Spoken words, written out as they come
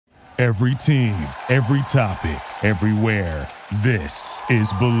Every team, every topic, everywhere. This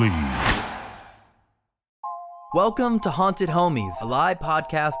is Believe. Welcome to Haunted Homies, a live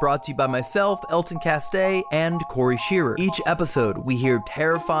podcast brought to you by myself, Elton Castay, and Corey Shearer. Each episode, we hear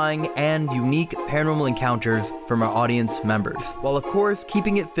terrifying and unique paranormal encounters from our audience members, while of course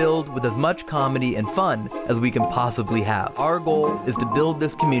keeping it filled with as much comedy and fun as we can possibly have. Our goal is to build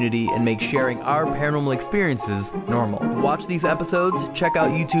this community and make sharing our paranormal experiences normal. To watch these episodes, check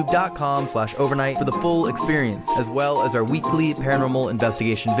out youtube.com/overnight for the full experience, as well as our weekly paranormal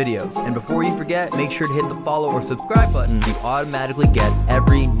investigation videos. And before you forget, make sure to hit the follow or subscribe button to automatically get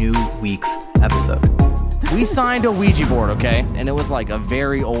every new week's episode. We signed a Ouija board, okay? And it was like a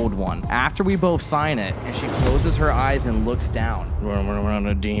very old one. After we both sign it, and she closes her eyes and looks down. We're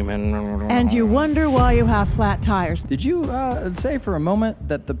a demon. And you wonder why you have flat tires. Did you say for a moment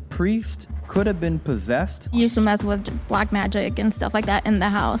that the priest could have been possessed? Used to mess with black magic and stuff like that in the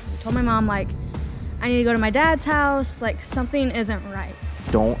house. Told my mom, I need to go to my dad's house. Something isn't right.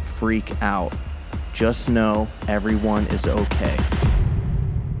 Don't freak out. Just know everyone is okay.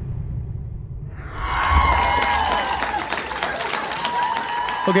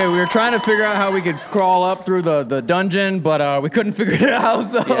 Okay, we were trying to figure out how we could crawl up through the dungeon, but we couldn't figure it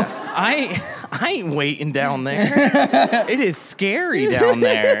out, so... Yeah. I ain't waiting down there. It is scary down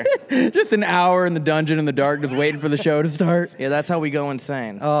there. Just an hour in the dungeon in the dark, just waiting for the show to start. Yeah, that's how we go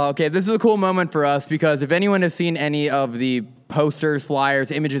insane. Oh, okay, this is a cool moment for us, because if anyone has seen any of the posters,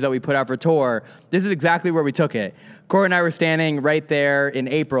 flyers, images that we put out for tour, this is exactly where we took it. Corey and I were standing right there in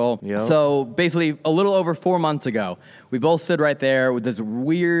April. Yep. So basically a little over 4 months ago, we both stood right there with this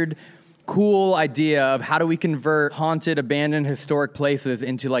weird, cool idea of how do we convert haunted, abandoned, historic places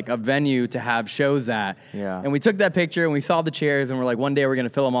into a venue to have shows at. Yeah. And we took that picture and we saw the chairs and we're like, one day we're going to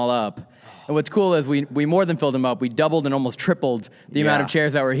fill them all up. And what's cool is we more than filled them up. We doubled and almost tripled the amount of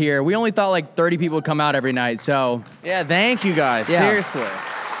chairs that were here. We only thought 30 people would come out every night, so... Yeah, thank you guys. Yeah. Seriously.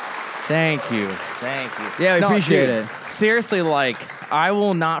 Thank you. Yeah, we appreciate it. Seriously, I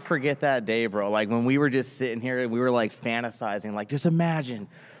will not forget that day, bro. When we were just sitting here, we were fantasizing, just imagine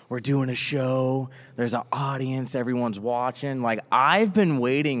we're doing a show, there's an audience, everyone's watching. I've been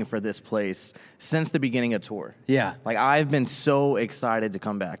waiting for this place since the beginning of tour. Yeah. I've been so excited to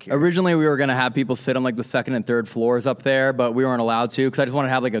come back here. Originally, we were going to have people sit on the second and third floors up there, but we weren't allowed to because I just wanted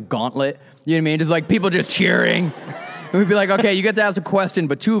to have a gauntlet. You know what I mean? Just people just cheering. And we'd be like, okay, you get to ask a question,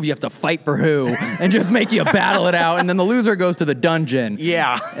 but two of you have to fight for who, and just make you battle it out, and then the loser goes to the dungeon.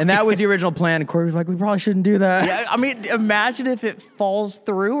 Yeah. And that was the original plan. And Corey was like, we probably shouldn't do that. Yeah, I mean, imagine if it falls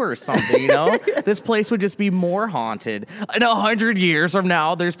through or something, This place would just be more haunted. In 100 years from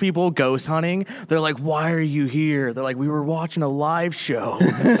now, there's people ghost hunting. They're like, why are you here? They're like, we were watching a live show.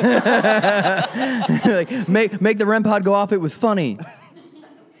 Make the REM pod go off. It was funny.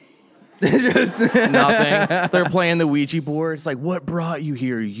 Nothing. They're playing the Ouija board. It's what brought you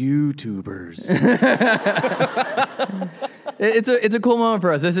here, YouTubers? It's a cool moment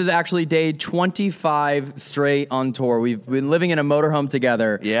for us. This is actually day 25 straight on tour. We've been living in a motorhome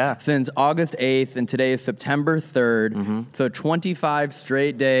together since August 8th, and today is September 3rd. Mm-hmm. So 25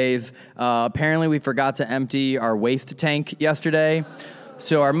 straight days. Apparently, we forgot to empty our waste tank yesterday.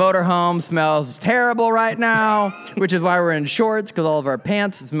 So our motorhome smells terrible right now, which is why we're in shorts, because all of our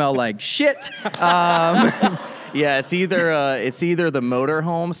pants smell like shit. Yeah, it's either the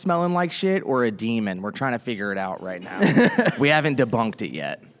motorhome smelling like shit or a demon. We're trying to figure it out right now. We haven't debunked it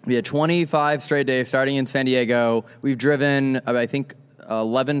yet. We had 25 straight days starting in San Diego. We've driven, I think,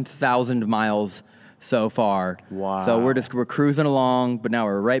 11,000 miles so far. Wow. So we're cruising along, but now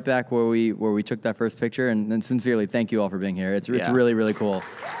we're right back where we took that first picture, and sincerely, thank you all for being here. It's really, really cool.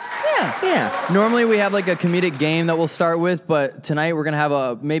 Yeah. Normally we have a comedic game that we'll start with, but tonight we're going to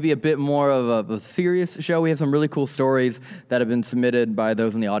have maybe a bit more of a serious show. We have some really cool stories that have been submitted by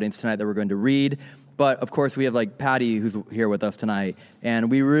those in the audience tonight that we're going to read. But of course we have Patti who's here with us tonight,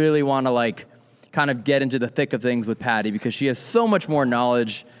 and we really want to kind of get into the thick of things with Patti because she has so much more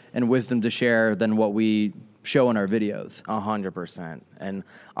knowledge and wisdom to share than what we show in our videos. 100%. And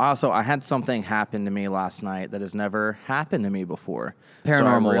also, I had something happen to me last night that has never happened to me before.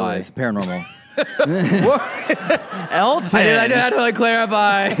 Paranormal-wise. Paranormal. Elton. I had to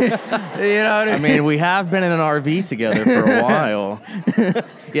clarify. You know what I mean? We have been in an RV together for a while.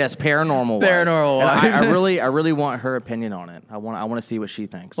 Yes, paranormal-wise. Paranormal-wise. I really want her opinion on it. I want to see what she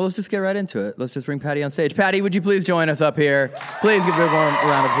thinks. Well, let's just get right into it. Let's just bring Patti on stage. Patti, would you please join us up here? Please give a big warm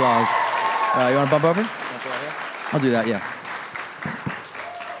round of applause. You want to bump over? I'll do that, yeah.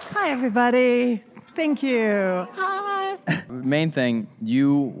 Hi, everybody. Thank you. Hi. Main thing,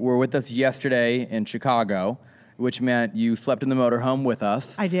 you were with us yesterday in Chicago. which meant you slept in the motorhome with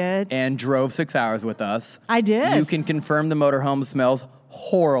us. I did. And drove 6 hours with us. I did. You can confirm the motorhome smells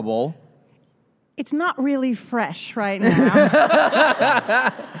horrible. It's not really fresh right now.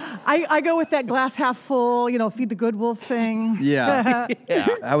 I go with that glass half full, feed the good wolf thing. Yeah.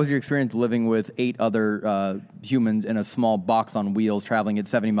 How was your experience living with 8 other humans in a small box on wheels traveling at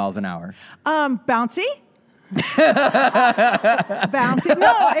 70 miles an hour? Bouncy. Bouncy.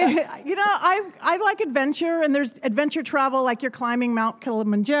 No, I like adventure, and there's adventure travel like you're climbing Mount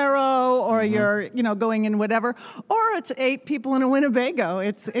Kilimanjaro, or you're going in whatever, or it's 8 people in a Winnebago.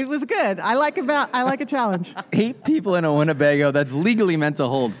 It was good. I like a challenge. 8 people in a Winnebago that's legally meant to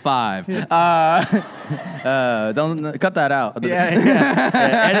hold 5. Don't cut that out.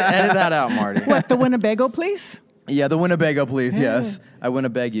 Edit that out, Marty. What, the Winnebago, please? Yeah, the Winnebago, please. Yes, I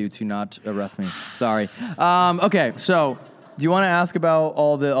Winnebeg you to not arrest me. Sorry. Okay, so do you want to ask about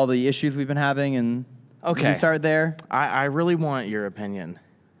all the issues we've been having, and okay, can we start there? I really want your opinion.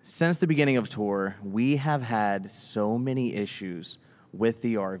 Since the beginning of tour, we have had so many issues with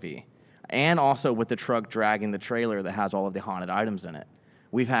the RV, and also with the truck dragging the trailer that has all of the haunted items in it.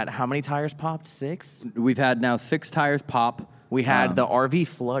 We've had how many tires popped? 6. We've had now 6 tires pop. We had the RV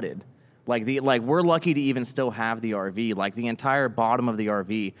flooded. We're lucky to even still have the RV. Like, the entire bottom of the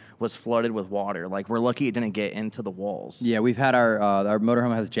RV was flooded with water. Like, we're lucky it didn't get into the walls. Yeah, we've had our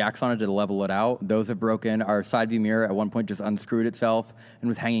motorhome has jacks on it to level it out. Those have broken. Our side view mirror at one point just unscrewed itself and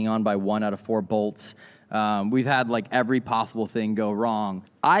was hanging on by 1 out of 4 bolts. We've had every possible thing go wrong.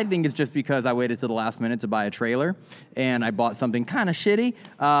 I think it's just because I waited to the last minute to buy a trailer, and I bought something kind of shitty.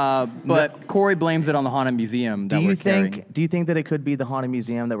 But Corey blames it on the haunted museum that we're carrying. Do you think that it could be the haunted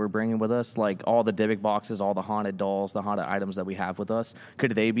museum that we're bringing with us? Like, all the Dybbuk boxes, all the haunted dolls, the haunted items that we have with us,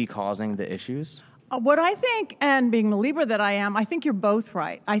 could they be causing the issues? What I think, and being the Libra that I am, I think you're both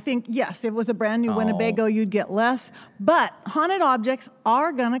right. I think, yes, if it was a brand new Winnebago, you'd get less. But haunted objects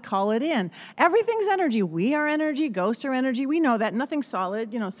are going to call it in. Everything's energy. We are energy. Ghosts are energy. We know that. Nothing's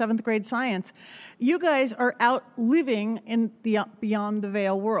solid. 7th grade science. You guys are out living in the beyond the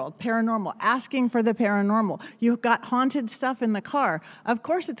veil world, paranormal, asking for the paranormal. You've got haunted stuff in the car. Of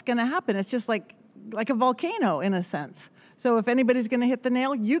course it's going to happen. It's just like a volcano in a sense. So if anybody's going to hit the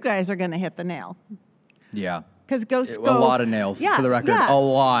nail, you guys are going to hit the nail. Yeah. Because ghosts go... A lot of nails, for the record. Yeah. A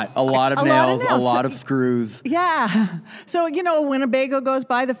lot of nails, a lot of screws. Yeah. So, a Winnebago goes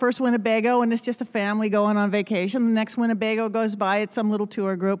by, the first Winnebago, and it's just a family going on vacation. The next Winnebago goes by, it's some little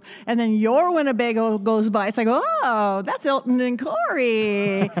tour group. And then your Winnebago goes by. It's like, oh, that's Elton and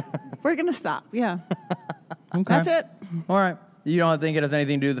Corey. We're going to stop. Yeah. Okay. That's it. All right. You don't think it has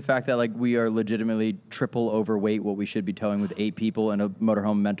anything to do with the fact that we are legitimately triple overweight what we should be towing with 8 people in a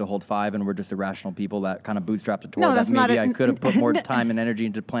motorhome meant to hold 5, and we're just irrational people that kind of bootstrapped a tour No, that that's maybe not I could have put more time and energy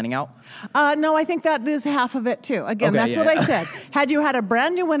into planning out? No, I think that is half of it too. Again, Okay, that's what I said. Had you had a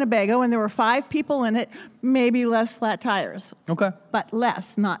brand new Winnebago and there were 5 people in it, maybe less flat tires. Okay. But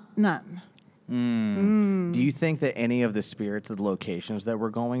less, not none. Do you think that any of the spirits of the locations that we're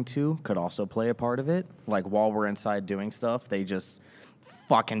going to could also play a part of it? Like, while we're inside doing stuff, they just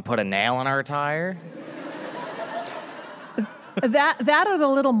fucking put a nail in our tire? That or the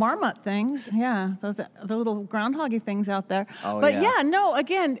little marmot things. Yeah, the little groundhoggy things out there. But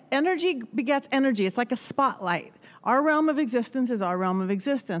again, energy begets energy. It's like a spotlight. Our realm of existence is our realm of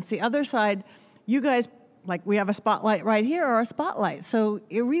existence. The other side, you guys... we have a spotlight right here or a spotlight. So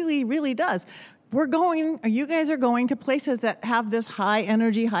it really, really does. You guys are going to places that have this high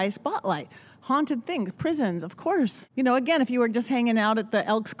energy, high spotlight. Haunted things, prisons, of course. Again, if you were just hanging out at the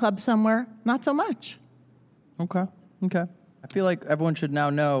Elks Club somewhere, not so much. Okay. I feel like everyone should now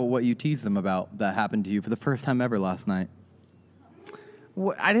know what you teased them about that happened to you for the first time ever last night.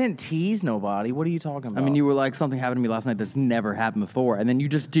 I didn't tease nobody. What are you talking about? I mean, you were like, something happened to me last night that's never happened before, and then you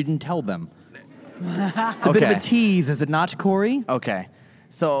just didn't tell them. It's a bit of a tease, is it not, Corey? Okay.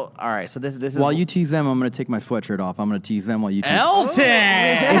 So, all right. So this is... While you tease them, I'm going to take my sweatshirt off. I'm going to tease them while you tease... Elton!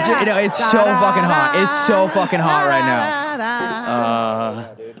 It's so fucking hot. It's so fucking hot right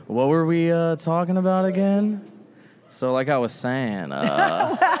now. What were we talking about again? So, like I was saying...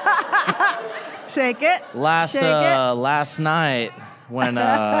 Shake it. Last night, when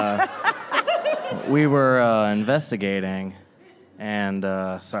we were investigating, and...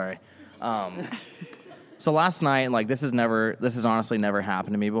 sorry. So last night, this has honestly never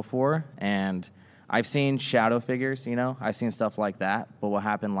happened to me before, and I've seen shadow figures, I've seen stuff like that, but what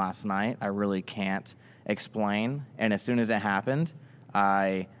happened last night, I really can't explain, and as soon as it happened,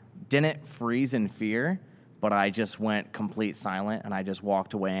 I didn't freeze in fear, but I just went complete silent, and I just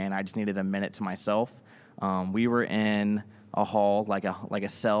walked away, and I just needed a minute to myself. We were in a hall, like a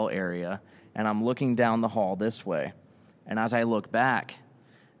cell area, and I'm looking down the hall this way. And as I look back,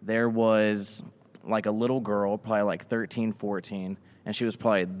 there was like a little girl, probably like 13, 14, and she was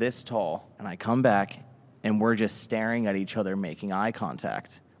probably this tall. And I come back, and we're just staring at each other, making eye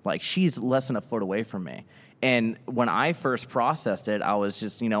contact. Like, she's less than a foot away from me. And when I first processed it, I was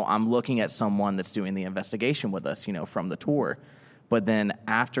just, I'm looking at someone that's doing the investigation with us, from the tour. But then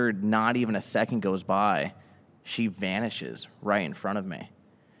after not even a second goes by, she vanishes right in front of me.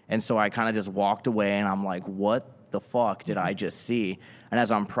 And so I kind of just walked away, and I'm like, what the fuck did I just see? And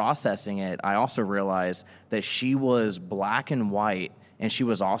as I'm processing it, I also realized that she was black and white, and she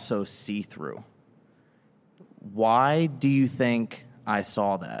was also see-through. Why do you think I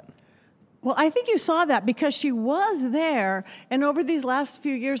saw that? Well, I think you saw that because she was there, and over these last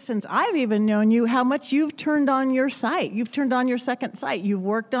few years since I've even known you, how much you've turned on your sight. You've turned on your second sight. You've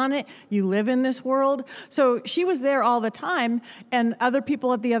worked on it. You live in this world. So she was there all the time, and other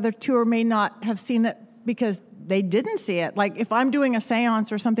people at the other tour may not have seen it because they didn't see it. Like if I'm doing a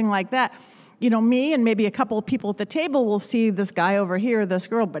seance or something like that, me and maybe a couple of people at the table will see this guy over here, this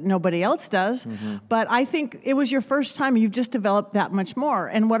girl, but nobody else does. Mm-hmm. But I think it was your first time. You've just developed that much more.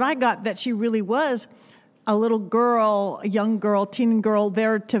 And what I got, that she really was a little girl, a young girl, teen girl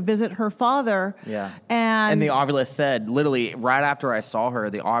there to visit her father. Yeah. And the ovulus said, literally right after I saw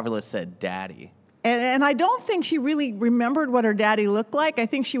her, the ovulus said, Daddy. And I don't think she really remembered what her daddy looked like. I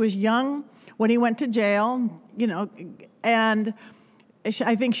think she was young when he went to jail, and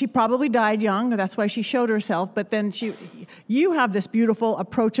I think she probably died young. That's why she showed herself. But then you have this beautiful,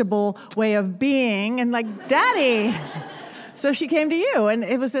 approachable way of being, and like, Daddy. So she came to you, and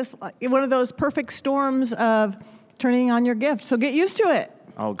it was one of those perfect storms of turning on your gift. So get used to it.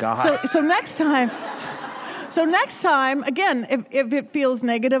 Oh God. So next time. So next time, again, if it feels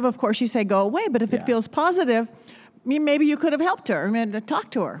negative, of course you say go away. But if it feels positive, maybe you could have helped her. Talk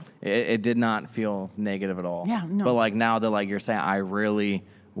to her. It did not feel negative at all. Yeah, no. But like now that like you're saying, I really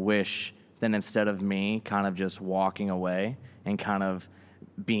wish that instead of me kind of just walking away and kind of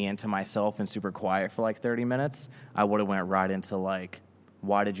being to myself and super quiet for like 30 minutes, I would have went right into like,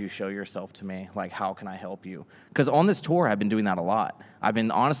 why did you show yourself to me? Like, how can I help you? Because on this tour, I've been doing that a lot. I've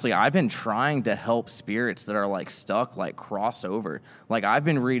been trying to help spirits that are like stuck, like cross over. Like I've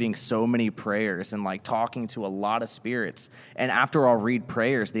been reading so many prayers and like talking to a lot of spirits. And after I'll read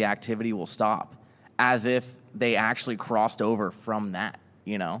prayers, the activity will stop as if they actually crossed over from that,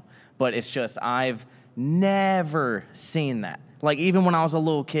 But it's just, I've never seen that. Like even when I was a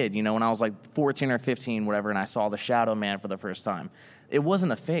little kid, when I was like 14 or 15, whatever, and I saw the shadow man for the first time. It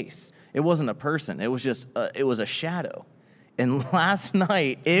wasn't a face. It wasn't a person. It was just, it was a shadow. And last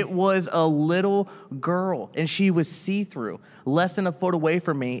night, it was a little girl, and she was see-through, less than a foot away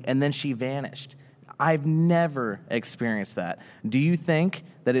from me, and then she vanished. I've never experienced that. Do you think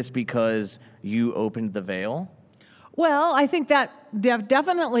that it's because you opened the veil? Well, I think that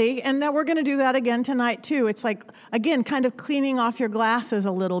definitely, and that we're going to do that again tonight too. It's like, again, kind of cleaning off your glasses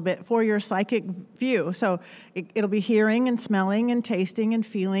a little bit for your psychic view. So it'll be hearing and smelling and tasting and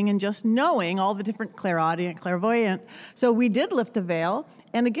feeling and just knowing all the different clairaudient, clairvoyant. So we did lift the veil,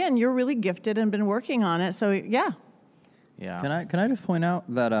 and again, you're really gifted and been working on it. So yeah. Can I just point out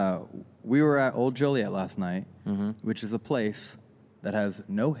that we were at Old Joliet last night, which is a place that has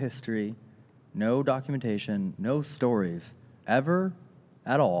no history, no documentation, no stories ever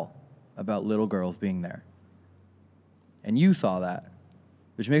at all about little girls being there. And you saw that,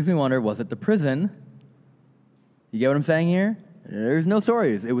 which makes me wonder, was it the prison? You get what I'm saying here? There's no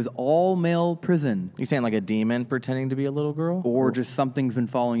stories. It was all male prison. You saying like a demon pretending to be a little girl? Or just something's been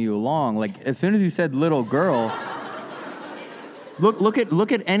following you along. Like as soon as you said little girl, look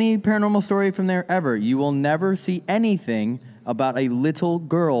at any paranormal story from there ever. You will never see anything about a little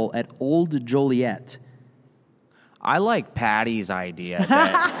girl at Old Joliet. I like Patty's idea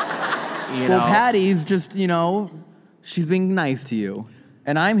that, Well, Patty's just, she's being nice to you.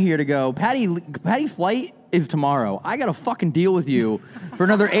 And I'm here to go, Patty's flight is tomorrow. I got to fucking deal with you for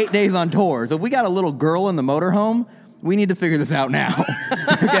another 8 days on tour. So if we got a little girl in the motorhome, we need to figure this out now.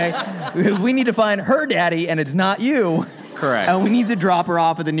 Okay? Because we need to find her daddy, and it's not you. Correct. And we need to drop her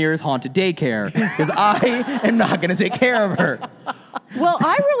off at the nearest haunted daycare because I am not going to take care of her. Well,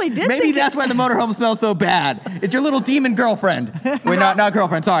 I really did Maybe that's why the motorhome smells so bad. It's your little demon girlfriend. Wait, not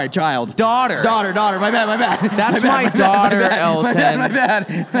girlfriend. Sorry, child. Daughter. My bad. That's my daughter, Elton. My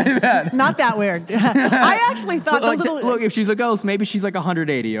bad. Not that weird. I actually thought Look, if she's a ghost, maybe she's like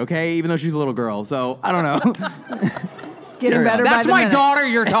 180, okay? Even though she's a little girl. So, I don't know. Getting better by the minute. That's my daughter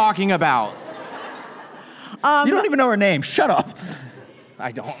you're talking about. You don't even know her name. Shut up.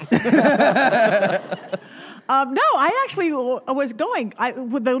 I don't. No, I actually was going.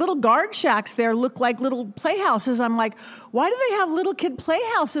 With the little guard shacks there look like little playhouses. I'm like, why do they have little kid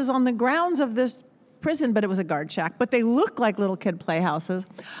playhouses on the grounds of this prison? But it was a guard shack. But they look like little kid playhouses.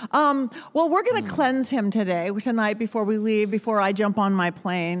 Well, we're going to cleanse him tonight before we leave, before I jump on my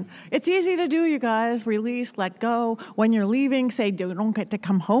plane. It's easy to do, you guys. Release, let go. When you're leaving, say, don't get to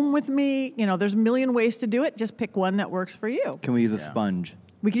come home with me. You know, there's a million ways to do it. Just pick one that works for you. Can we use a sponge?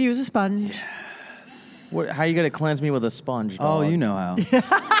 We could use a sponge. Yeah. How are you going to cleanse me with a sponge, dog? Oh, you know how.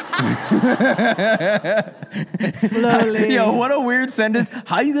 Slowly. Yo, what a weird sentence.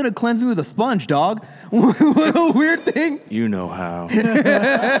 How are you going to cleanse me with a sponge, dog? What a weird thing. You know how.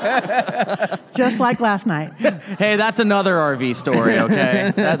 Just like last night. Hey, that's another RV story,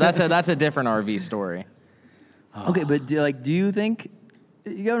 okay? That's a different RV story. Okay, but do you think...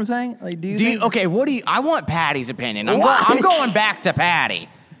 You get what I'm saying? Like, do you think... Okay, I want Patty's opinion. I'm going back to Patti.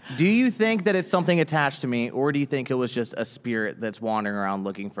 Do you think that it's something attached to me, or do you think it was just a spirit that's wandering around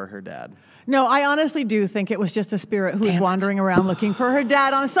looking for her dad? No, I honestly do think it was just a spirit who's wandering around looking for her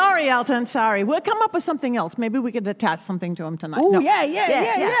dad. I'm sorry, Elton, sorry. We'll come up with something else. Maybe we could attach something to him tonight. Oh, no.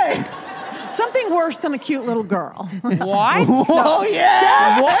 Yeah. Something worse than a cute little girl. What? Oh,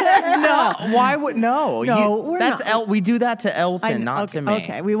 yeah. What? No. Why would no? No, we're not. We do that to Elton, not to me.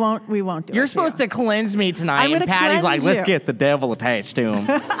 Okay, we won't do it. You're supposed to cleanse me tonight, I'm and gonna Patty's like, cleanse let's you. get the devil attached to him.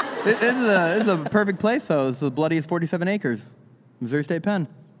 This is a perfect place, though. It's the bloodiest 47 acres. Missouri State Pen.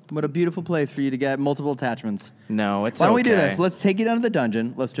 What a beautiful place for you to get multiple attachments. No, it's Why don't we do okay. this? Let's take you down to the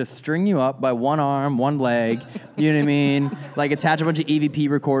dungeon. Let's just string you up by one arm, one leg. You know what I mean? Like attach a bunch of EVP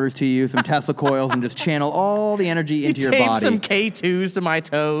recorders to you, some Tesla coils, and just channel all the energy into your Tape body. some K2s to my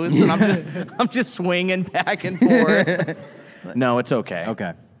toes, and I'm just swinging back and forth. No, it's okay.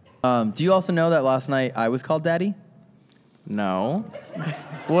 Okay. Do you also know that last night I was called Daddy? No.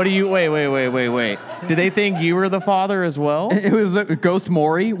 What do you... Wait. Did they think you were the father as well? It was Ghost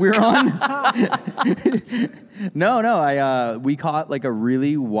Maury we were on. No. We caught like a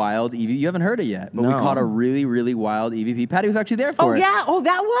really wild EVP. You haven't heard it yet, but we caught a really, really wild EVP. Patty was actually there for it. Yeah. Oh,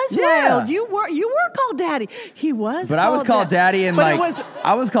 that was wild. You were called Daddy. He was. But I was called Daddy in but like...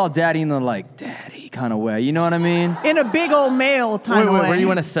 I was called Daddy in the like Daddy kind of way. You know what I mean? in a big old male kind of way. Were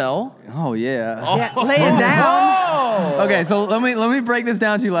you in a cell? Oh yeah. Yeah, laying down. Okay, so let me break this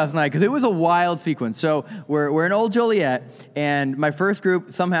down to you last night because it was a wild sequence. So we're in Old Joliet, and my first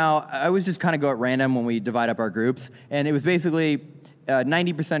group somehow I always just kind of go at random when we divide up our groups, and it was basically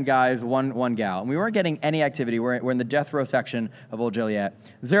 90% guys, one gal, and we weren't getting any activity. We're in the death row section of Old Joliet,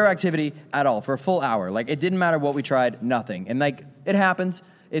 zero activity at all for a full hour. Like it didn't matter what we tried, nothing, and like it happens.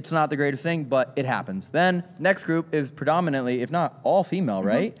 It's not the greatest thing, but it happens. Then next group is predominantly, if not all female,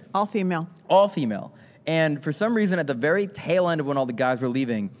 right? All female. All female. And for some reason, at the very tail end of when all the guys were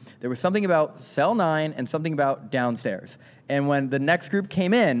leaving, there was something about cell 9 and something about downstairs. And when the next group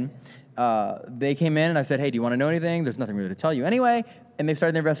came in, they came in and I said, hey, do you want to know anything? There's nothing really to tell you anyway. And they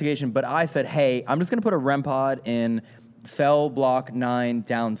started the investigation. But I said, hey, I'm just going to put a REM pod in cell block 9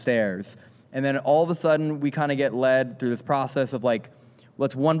 downstairs. And then all of a sudden, we kind of get led through this process of like,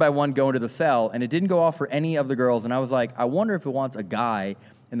 let's one by one go into the cell. And it didn't go off for any of the girls. And I was like, I wonder if it wants a guy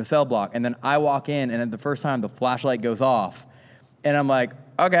in the cell block. And then I walk in, and at the first time, the flashlight goes off. And I'm like,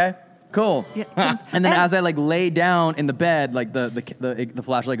 okay, cool. Yeah. And then as I like lay down in the bed, like the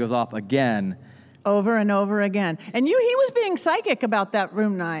flashlight goes off again. Over and over again. And he was being psychic about that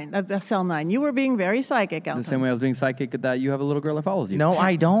room 9, the cell 9. You were being very psychic, Elton. The same way I was being psychic that you have a little girl that follows you. No,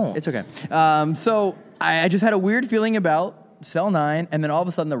 I don't. It's okay. So I just had a weird feeling about cell 9, and then all of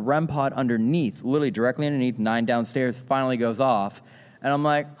a sudden the REM pod underneath, literally directly underneath 9 downstairs, finally goes off. And I'm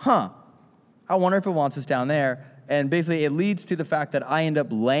like, I wonder if it wants us down there. And basically it leads to the fact that I end up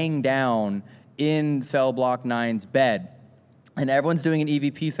laying down in cell block 9's bed. And everyone's doing an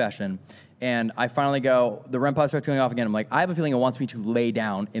EVP session. And I finally go, the REM pod starts going off again. I'm like, I have a feeling it wants me to lay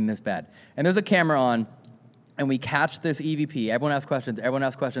down in this bed. And there's a camera on, and we catch this EVP. Everyone asks questions,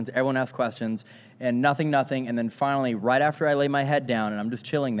 and nothing. And then finally, right after I lay my head down and I'm just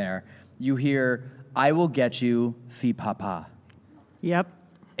chilling there, you hear, I will get you, si papa. Yep.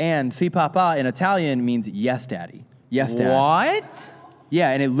 And si papa in Italian means yes, daddy. Yes, dad. What?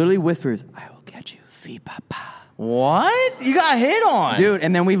 Yeah, and it literally whispers, I will get you, si papa. What? You got hit on. Dude,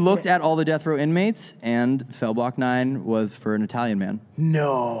 and then we looked at all the death row inmates, and cell block 9 was for an Italian man.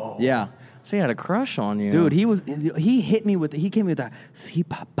 No. Yeah. So he had a crush on you. Dude, he came me with that, si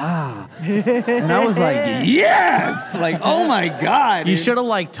papa. And I was like, yes! Like, oh my God. You should have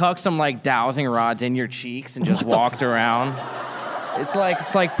like tucked some like dowsing rods in your cheeks and just walked around. It's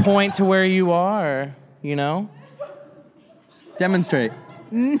like point to where you are, you know? Demonstrate.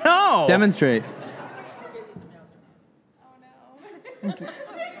 No. Demonstrate.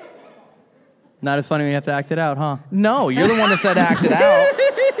 Not as funny when you have to act it out, huh? No, you're the one that said act it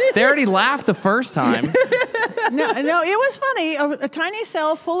out. They already laughed the first time. No, it was funny. A tiny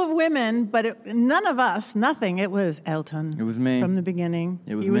cell full of women, but none of us, nothing. It was Elton. It was me. From the beginning.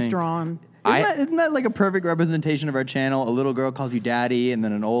 He was drawn. Isn't that like a perfect representation of our channel? A little girl calls you daddy, and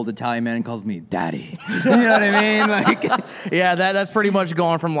then an old Italian man calls me daddy. You know what I mean? Like, yeah, that's pretty much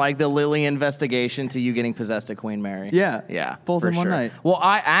going from like the Lily investigation to you getting possessed at Queen Mary. Yeah. Both in one night. Well,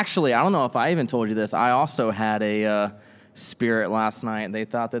 I don't know if I even told you this. I also had a spirit last night, and they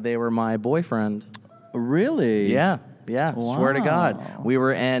thought that they were my boyfriend. Really? Yeah. Wow. Swear to God. We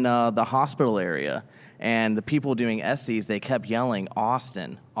were in the hospital area. And the people doing SDs, they kept yelling,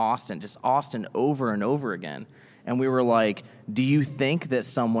 Austin, just Austin over and over again. And we were like, do you think that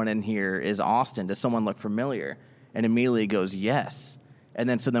someone in here is Austin? Does someone look familiar? And immediately it goes, yes. And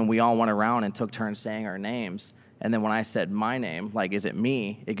then we all went around and took turns saying our names. And then when I said my name, like, is it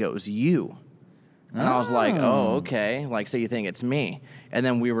me? It goes, you. And I was like, oh, okay. Like, so you think it's me. And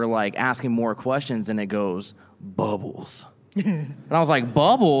then we were like asking more questions, and it goes, Bubbles. And I was like,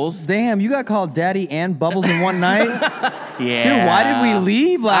 Bubbles? Damn, you got called Daddy and Bubbles in one night? Yeah. Dude, why did we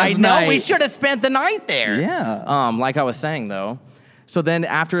leave last night? I know, we should have spent the night there. Yeah. Like I was saying, though. So then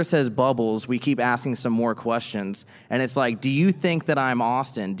after it says Bubbles, we keep asking some more questions. And it's like, do you think that I'm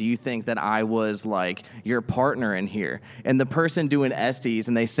Austin? Do you think that I was, like, your partner in here? And the person doing SDs,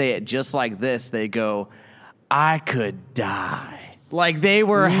 and they say it just like this, they go, I could die. Like, they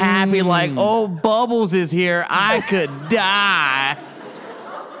were happy, like, oh, Bubbles is here. I could die.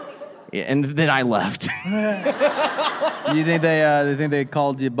 Yeah, and then I left. You think they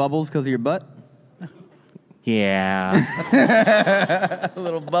called you Bubbles because of your butt? Yeah. A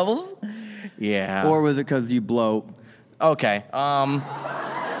little Bubbles? Yeah. Or was it because you blow? Okay.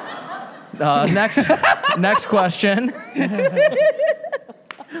 Next question.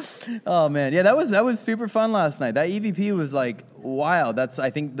 Oh man, yeah, that was super fun last night. That EVP was like wild. That's I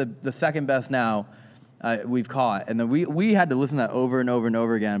think the second best now we've caught, and then we had to listen to that over and over and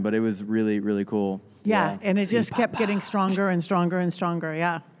over again. But it was really really cool. Yeah. And it just kept getting stronger and stronger and stronger.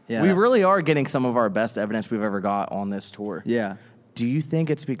 Yeah. We really are getting some of our best evidence we've ever got on this tour. Yeah. Do you think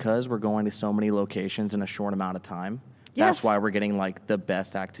it's because we're going to so many locations in a short amount of time? Yes. That's why we're getting like the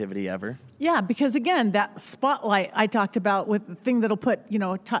best activity ever? Yeah, because again, that spotlight I talked about with the thing that'll put,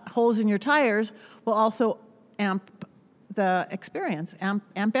 holes in your tires will also amp the experience, amp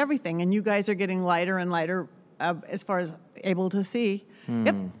everything. And you guys are getting lighter and lighter as far as able to see.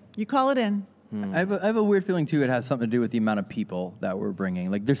 Yep, you call it in. I have a weird feeling, too, it has something to do with the amount of people that we're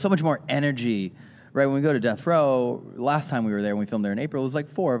bringing. Like, there's so much more energy. Right, when we go to Death Row, last time we were there, when we filmed there in April, it was like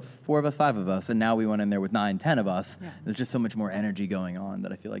four of us, 5 of us, and now we went in there with 9, 10 of us. Yeah. There's just so much more energy going on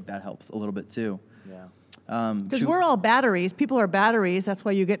that I feel like that helps a little bit too. Yeah. Because we're all batteries. People are batteries. That's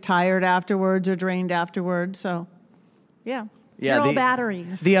why you get tired afterwards or drained afterwards. So, yeah. Yeah, we're all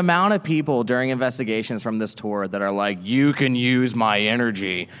batteries. The amount of people during investigations from this tour that are like, you can use my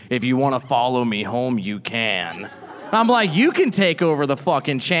energy. If you want to follow me home, you can. I'm like, you can take over the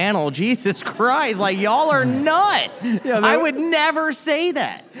fucking channel. Jesus Christ. Like, y'all are nuts. Yeah, I would never say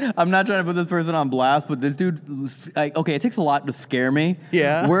that. I'm not trying to put this person on blast, but this dude, okay, it takes a lot to scare me.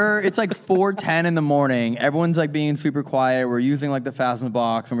 Yeah. It's like 4:10 in the morning. Everyone's like being super quiet. We're using like the fasten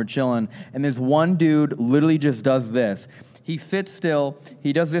box and we're chilling. And this one dude literally just does this. He sits still,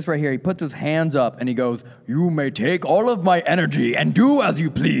 he does this right here, he puts his hands up and he goes, you may take all of my energy and do as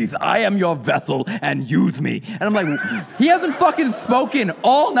you please. I am your vessel and use me. And I'm like, he hasn't fucking spoken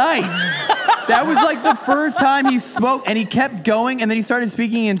all night. That was like the first time he spoke, and he kept going, and then he started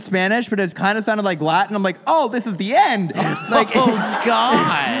speaking in Spanish, but it kind of sounded like Latin. I'm like, oh, this is the end. Like, oh,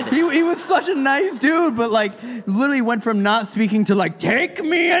 God. He was such a nice dude, but like literally went from not speaking to like, take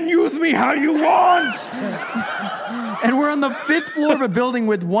me and use me how you want. And we're on the 5th floor of a building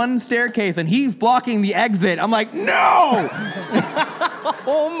with one staircase, and he's blocking the exit. I'm like, no!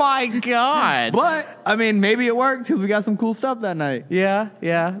 Oh, my God. But, I mean, maybe it worked because we got some cool stuff that night. Yeah,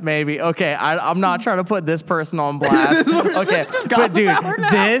 maybe. Okay, I'm not trying to put this person on blast. Okay, but dude,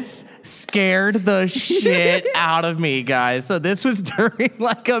 this scared the shit out of me, guys. So this was during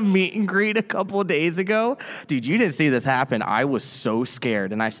like a meet and greet a couple of days ago. Dude, you didn't see this happen. I was so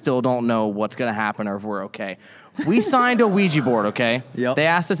scared, and I still don't know what's going to happen or if we're okay. We signed a Ouija board, okay? Yep. They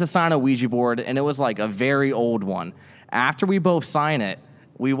asked us to sign a Ouija board, and it was like a very old one. After we both sign it,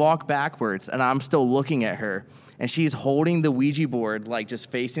 we walk backwards, and I'm still looking at her, and she's holding the Ouija board, like just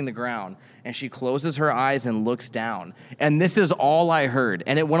facing the ground, and she closes her eyes and looks down. And this is all I heard.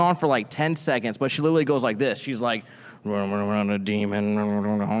 And it went on for like 10 seconds, but she literally goes like this. She's like, run a demon.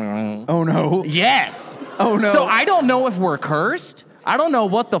 Oh, no. Yes. Oh, no. So I don't know if we're cursed. I don't know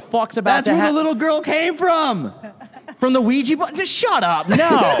what the fuck's about That's where the little girl came from. From the Ouija board? Just shut up.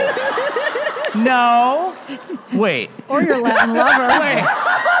 No. No. Wait. Or your Latin lover. Wait.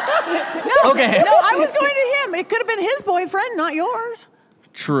 No, Okay. No, I was going to him. It could have been his boyfriend, not yours.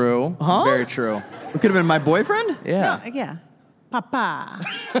 True. Huh? Very true. It could have been my boyfriend? Yeah. No, yeah. Papa.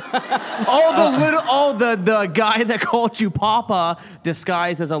 The guy that called you Papa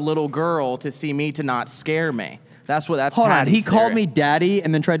disguised as a little girl to see me to not scare me. That's Hold on, Patti's he called theory. me daddy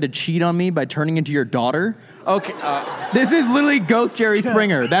and then tried to cheat on me by turning into your daughter? Okay. This is literally Ghost Jerry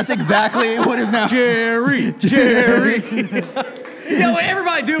Springer. That's exactly what is now. Jerry. Yo,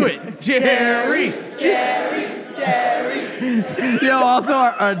 everybody do it. Jerry. Yo,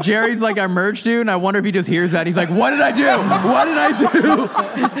 also, Jerry's like our merch dude, and I wonder if he just hears that. He's like, what did I do? What did I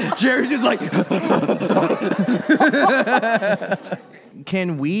do? Jerry's just like...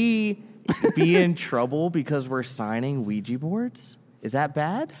 Can we be in trouble because we're signing Ouija boards? Is that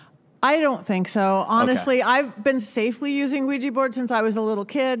bad? I don't think so. Honestly, Okay. I've been safely using Ouija boards since I was a little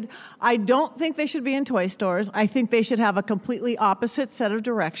kid. I don't think they should be in toy stores. I think they should have a completely opposite set of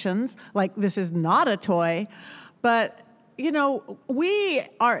directions. Like, this is not a toy. But, you know,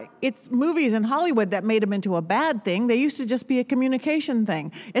 it's movies in Hollywood that made them into a bad thing. They used to just be a communication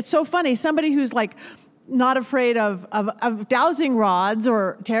thing. It's so funny. Somebody who's like, not afraid of dowsing rods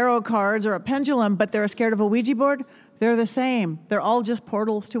or tarot cards or a pendulum, but they're scared of a Ouija board, they're the same. They're all just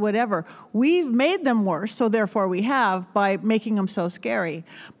portals to whatever. We've made them worse, so therefore we have, by making them so scary.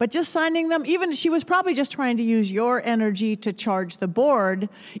 But just signing them, even she was probably just trying to use your energy to charge the board.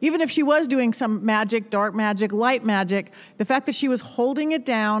 Even if she was doing some magic, dark magic, light magic, the fact that she was holding it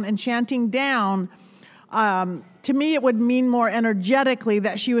down and chanting down, to me it would mean more energetically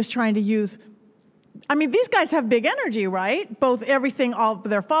that she was trying to use. I mean, these guys have big energy, right? Both everything, all of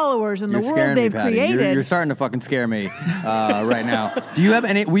their followers and the world they've created. You're starting to fucking scare me right now. Do you have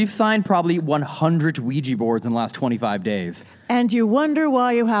any? We've signed probably 100 Ouija boards in the last 25 days. And you wonder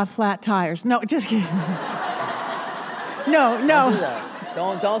why you have flat tires. No, just kidding. No.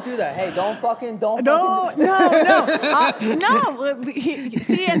 Don't do that. Hey, don't. No.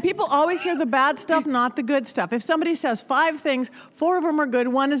 See, and people always hear the bad stuff, not the good stuff. If somebody says 5 things, 4 of them are good,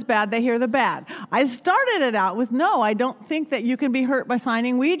 1 is bad, they hear the bad. I started it out with, no, I don't think that you can be hurt by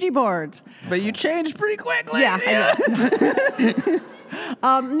signing Ouija boards. But you changed pretty quickly. Yeah, I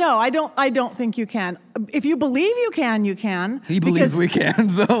know. No, I don't think you can. If you believe you can, you can. He believes we can,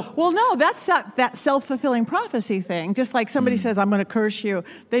 so. Well, no, that's that self-fulfilling prophecy thing. Just like somebody says, I'm going to curse you.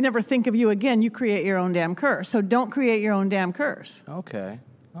 They never think of you again. You create your own damn curse. So don't create your own damn curse. Okay.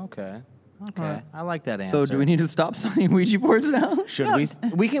 I like that answer. So do we need to stop signing Ouija boards now? Should we?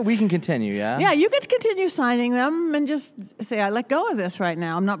 We can continue, yeah? Yeah, you could continue signing them and just say, I let go of this right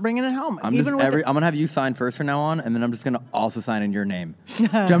now. I'm not bringing it home. I'm gonna have you sign first from now on, and then I'm just gonna also sign in your name.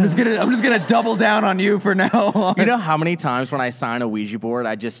 I'm just gonna double down on you for now on. You know how many times when I sign a Ouija board,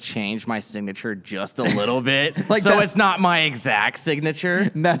 I just change my signature just a little bit, it's not my exact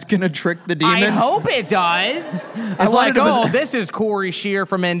signature. That's gonna trick the demon. I hope it does. It's like, this is Corey Shear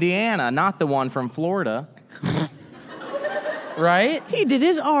from Indiana, not the one from Florida. Right? He did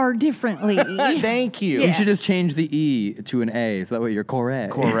his R differently. Thank you. Yeah. You should just change the E to an A, so that way you're Corey.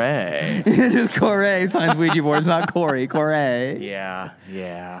 Corey. Just Corey signs Ouija boards, not Corey. Corey.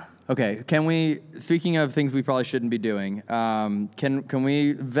 Yeah. Okay, speaking of things we probably shouldn't be doing, can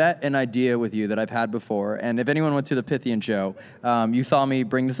we vet an idea with you that I've had before? And if anyone went to the Pythian show, you saw me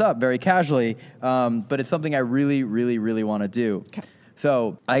bring this up very casually, but it's something I really, really, really want to do. Okay.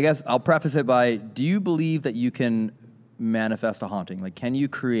 So I guess I'll preface it by, do you believe that you can manifest a haunting? Like, can you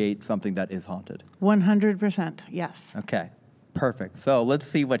create something that is haunted? 100%, yes. Okay, perfect. So let's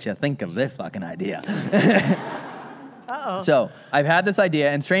see what you think of this fucking idea. Uh-oh. So I've had this idea,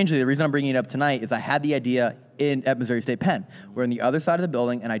 and strangely, the reason I'm bringing it up tonight is I had the idea at Missouri State Penn. We're on the other side of the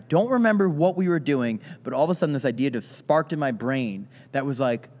building, and I don't remember what we were doing, but all of a sudden this idea just sparked in my brain that was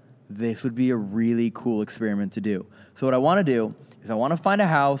like, this would be a really cool experiment to do. So what I want to do is I want to find a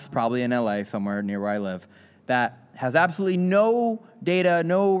house, probably in LA, somewhere near where I live, that has absolutely no data,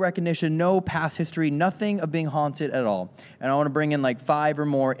 no recognition, no past history, nothing of being haunted at all. And I want to bring in like 5 or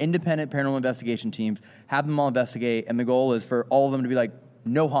more independent paranormal investigation teams, have them all investigate, and the goal is for all of them to be like,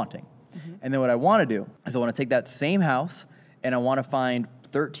 no haunting. Mm-hmm. And then what I want to do is I want to take that same house and I want to find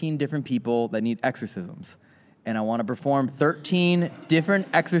 13 different people that need exorcisms. And I want to perform 13 different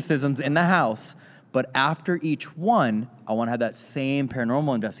exorcisms in the house. But after each one, I want to have that same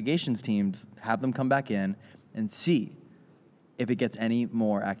paranormal investigations teams, have them come back in and see if it gets any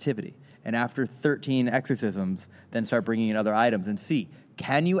more activity. And after 13 exorcisms, then start bringing in other items and see,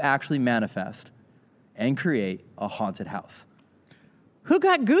 can you actually manifest and create a haunted house? Who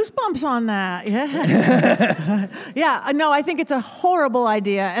got goosebumps on that? Yeah. Yeah, no, I think it's a horrible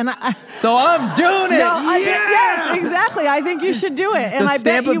idea. So I'm doing it. No, yes, exactly. I think you should do it. And the I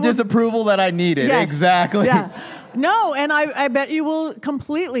bet stamp you of disapproval that I needed. Yes. Exactly. Yeah. No, and I bet you will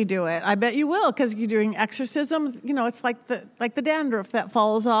completely do it. I bet you will, because you're doing exorcism. You know, it's like the dandruff that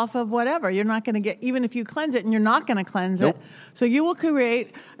falls off of whatever. You're not going to get, even if you cleanse it, and you're not going to cleanse it. So you will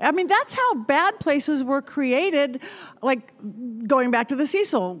create. I mean, that's how bad places were created. Like going back to the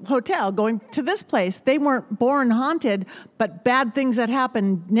Cecil Hotel, going to this place, they weren't born haunted, but bad things that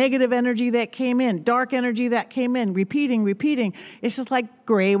happened, negative energy that came in, dark energy that came in, repeating. It's just like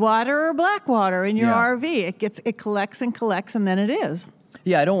gray water or black water in your RV. It collects and collects, and then it is.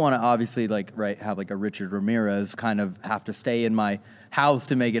 Yeah, I don't want to obviously have like a Richard Ramirez kind of have to stay in my house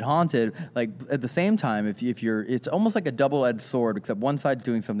to make it haunted. Like at the same time, if you're, it's almost like a double-edged sword, except one side's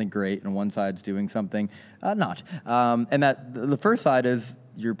doing something great and one side's doing something not. And that the first side is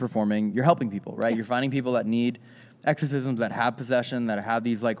you're helping people, right? You're finding people that need exorcisms, that have possession, that have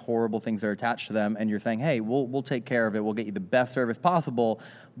these like horrible things that are attached to them, and you're saying, hey, we'll take care of it. We'll get you the best service possible,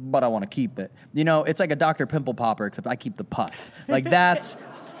 but I want to keep it. You know, it's like a Dr. Pimple Popper, except I keep the pus. Like that's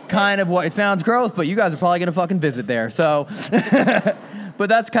kind of what, it sounds gross, but you guys are probably going to fucking visit there. So, but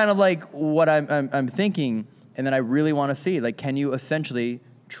that's kind of like what I'm thinking. And then I really want to see, like, can you essentially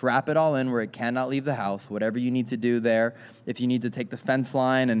trap it all in where it cannot leave the house, whatever you need to do there. If you need to take the fence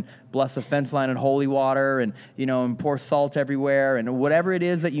line and bless the fence line in holy water and, you know, and pour salt everywhere and whatever it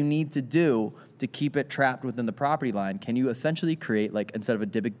is that you need to do to keep it trapped within the property line, can you essentially create, like, instead of a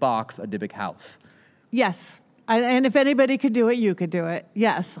Dybbuk box, a Dybbuk house? Yes. And if anybody could do it, you could do it.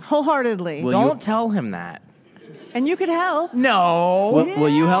 Yes, wholeheartedly. Don't tell him that. And you could help. No. Will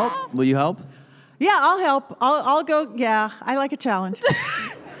you help? Will you help? Yeah, I'll help. I'll go. Yeah, I like a challenge.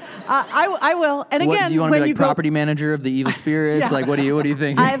 I will. And again, do you want to be like property manager of the evil spirits? Yeah. Like, what do you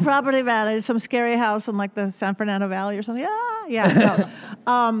think? I have property managed some scary house in like the San Fernando Valley or something.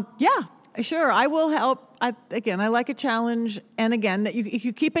 Yeah. Yeah, sure. I will help. I like a challenge. And again, that if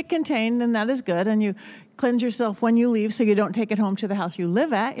you keep it contained, then that is good. And you cleanse yourself when you leave, so you don't take it home to the house you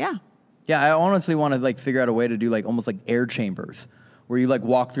live at. Yeah. Yeah, I honestly want to like figure out a way to do like almost like air chambers, where you like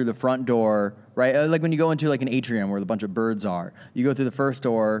walk through the front door, right? Like when you go into like an atrium where a bunch of birds are, you go through the first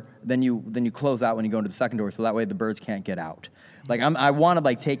door, then you close out when you go into the second door, so that way the birds can't get out. Like I want to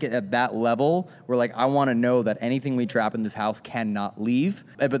like take it at that level where like I want to know that anything we trap in this house cannot leave,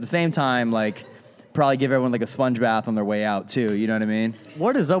 but at the same time like probably give everyone like a sponge bath on their way out too. You know what I mean?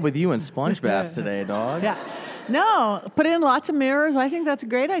 What is up with you and sponge baths today, dog? Yeah. No, put in lots of mirrors. I think that's a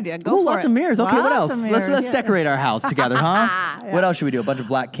great idea. Go for lots it. of mirrors. Okay, what else? Let's Yeah. decorate our house together, huh? Yeah. What else should we do? A bunch of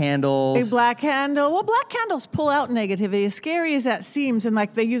black candles. A black candle. Well, black candles pull out negativity. As scary as that seems, and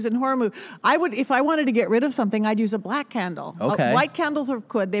like they use it in horror movies, I would, if I wanted to get rid of something, I'd use a black candle. Okay. White candles are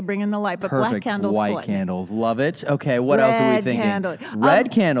good. They bring in the light, but Perfect. black candles White pull it. candles. Love it. Okay, what else are we thinking?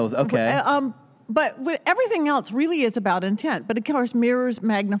 Red candles. Okay. But everything else really is about intent. But of course, mirrors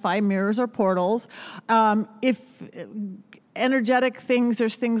magnify. Mirrors are portals. If energetic things,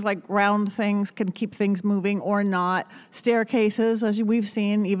 there's things like round things can keep things moving or not. Staircases, as we've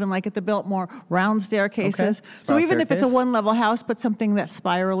seen, even like at the Biltmore, round staircases. Okay. So even if it's a staircase. one-level house, put something that's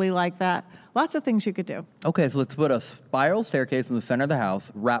spirally like that. Lots of things you could do. Okay, so let's put a spiral staircase in the center of the house,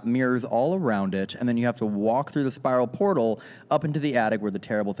 wrap mirrors all around it, and then you have to walk through the spiral portal up into the attic where the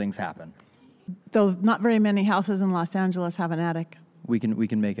terrible things happen. Though not very many houses in Los Angeles have an attic. We can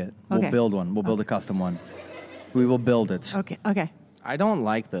make it. Okay. We'll build one. We'll build a custom one. We will build it. Okay. I don't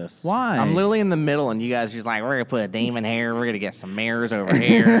like this. Why? I'm literally in the middle, and you guys are just like, we're going to put a demon here. We're going to get some mirrors over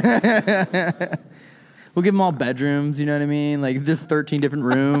here. We'll give them all bedrooms, you know what I mean? Like just 13 different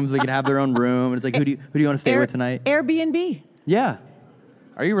rooms. They can have their own room. And it's like, who do you want to stay with tonight? Airbnb. Yeah.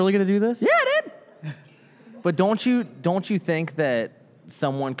 Are you really going to do this? Yeah, I did. But don't you think that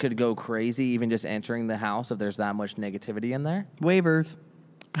someone could go crazy even just entering the house if there's that much negativity in there? Waivers.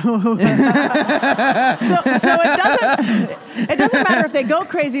 So it doesn't matter if they go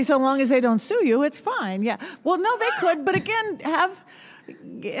crazy so long as they don't sue you. It's fine. Yeah. Well, no, they could, but again,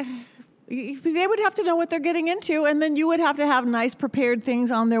 they would have to know what they're getting into, and then you would have to have nice prepared things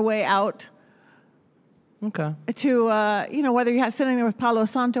on their way out. Okay. To whether you're sitting there with Palo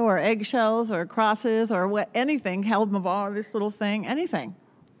Santo or eggshells or crosses or anything, Helmavar, this little thing, anything.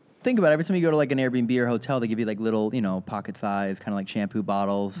 Think about it. Every time you go to like an Airbnb or hotel, they give you like little, pocket size, kind of like shampoo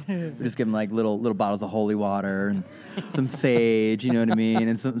bottles. We just give them like little bottles of holy water and some sage, you know what I mean,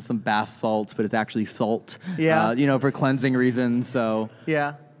 and some bath salts, but it's actually salt. Yeah. For cleansing reasons. So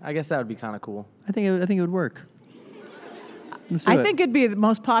Yeah, I guess that would be kind of cool. I think it would work. Let's do I it. think it'd be the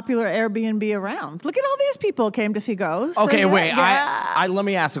most popular Airbnb around. Look at all these people who came to see Ghost. So Okay, yeah, wait. yeah. I let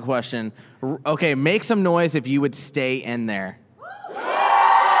me ask a question. Okay, make some noise if you would stay in there.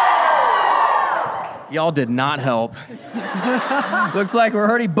 Y'all did not help. Looks like we're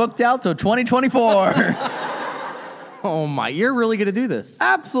already booked out till 2024. Oh my, you're really gonna do this?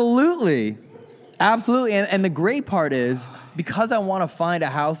 Absolutely. Absolutely. And the great part is, because I want to find a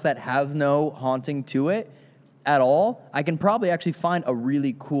house that has no haunting to it at all, I can probably actually find a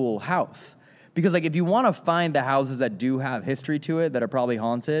really cool house. Because like if you want to find the houses that do have history to it, that are probably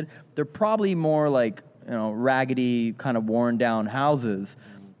haunted, they're probably more like, raggedy, kind of worn down houses.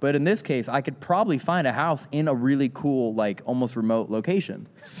 But in this case, I could probably find a house in a really cool, like almost remote location.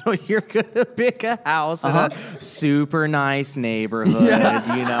 So you're gonna pick a house in a super nice neighborhood,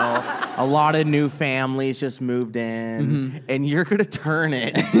 a lot of new families just moved in, and you're gonna turn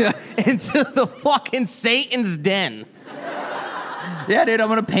it into the fucking Satan's den. Yeah, dude, I'm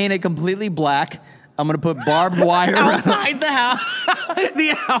going to paint it completely black. I'm going to put barbed wire outside the house.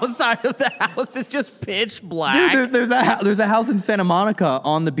 The outside of the house is just pitch black. Dude, there's a house in Santa Monica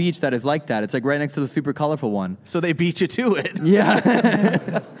on the beach that is like that. It's like right next to the super colorful one. So they beat you to it.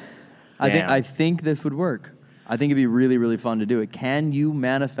 Yeah. I think this would work. I think it'd be really, really fun to do it. Can you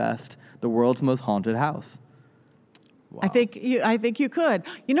manifest the world's most haunted house? Wow. I think you could.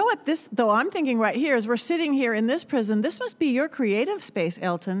 You know what? This, though, I'm thinking right here as we're sitting here in this prison. This must be your creative space,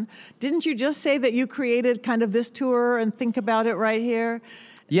 Elton. Didn't you just say that you created kind of this tour and think about it right here?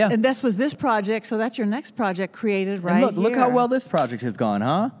 Yeah. And this was this project, so that's your next project created right and look how well this project has gone,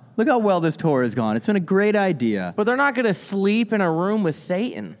 huh? Look how well this tour has gone. It's been a great idea. But they're not going to sleep in a room with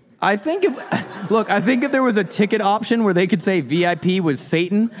Satan. I think if there was a ticket option where they could say VIP was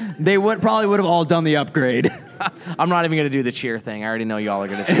Satan, they probably would have all done the upgrade. I'm not even going to do the cheer thing. I already know y'all are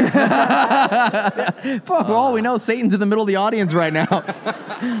going to cheer. Fuck, for all we know, Satan's in the middle of the audience right now.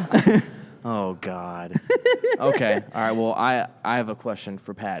 Oh, God. Okay. All right. Well, I have a question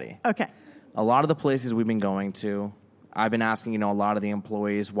for Patti. Okay. A lot of the places we've been going to, I've been asking, a lot of the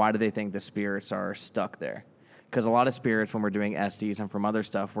employees, why do they think the spirits are stuck there? Because a lot of spirits, when we're doing SDs and from other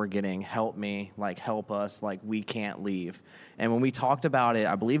stuff, we're getting help me, like help us, like we can't leave. And when we talked about it,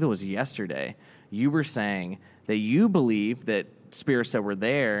 I believe it was yesterday, you were saying that you believe that spirits that were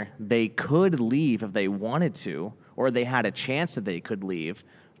there, they could leave if they wanted to, or they had a chance that they could leave,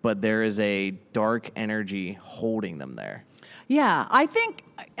 but there is a dark energy holding them there. Yeah, I think,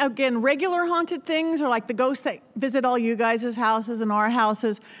 again, regular haunted things are like the ghosts that visit all you guys' houses and our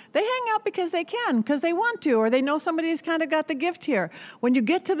houses. They hang out because they can, because they want to, or they know somebody's kind of got the gift here. When you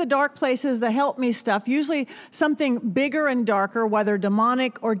get to the dark places, the help me stuff, usually something bigger and darker, whether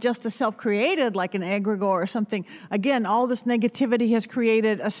demonic or just a self-created, like an egregore or something. Again, all this negativity has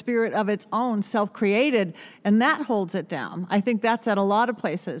created a spirit of its own, self-created, and that holds it down. I think that's at a lot of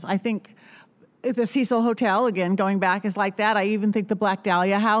places. I think the Cecil Hotel, again, going back, is like that. I even think the Black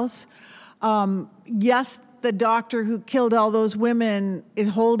Dahlia house. Yes, the doctor who killed all those women is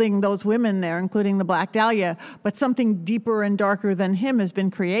holding those women there, including the Black Dahlia, but something deeper and darker than him has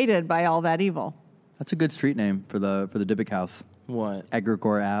been created by all that evil. That's a good street name for the Dybbuk house. What?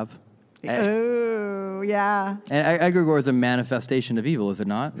 Egregore Ave. Oh, yeah. And egregore is a manifestation of evil, is it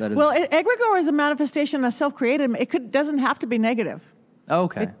not? That is. Well, egregore is a manifestation of self-created. It doesn't have to be negative.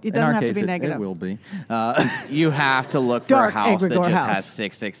 Okay. It doesn't have to be negative. It will be. You have to look for Dark a house that egregore just house. has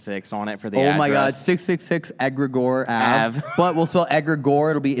 666 on it for the Oh address. my God, 666 Egregore Ave. But we'll spell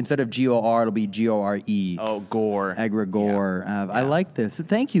egregore. It'll be, instead of G-O-R, it'll be G-O-R-E. Oh, gore. Egregore Ave. I like this.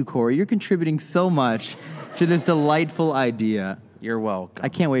 Thank you, Corey. You're contributing so much to this delightful idea. You're welcome. I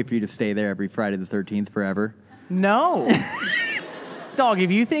can't wait for you to stay there every Friday the 13th forever. No. Dog,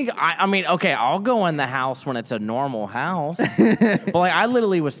 if you think, I mean, okay, I'll go in the house when it's a normal house. But, like, I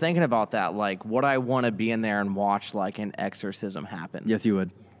literally was thinking about that. Like, would I want to be in there and watch, like, an exorcism happen? Yes, you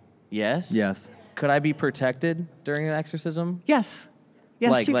would. Yes? Yes. Could I be protected during an exorcism? Yes.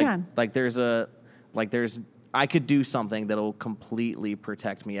 Yes, you can. I could do something that'll completely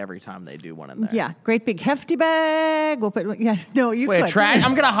protect me every time they do one in there. Yeah, great big hefty bag. We'll put, yeah, no, you Wait, could. trash?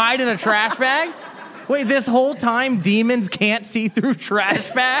 I'm going to hide in a trash bag? Wait, this whole time demons can't see through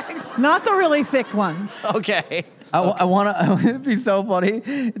trash bags? Not the really thick ones. Okay. I want to, it'd be so funny,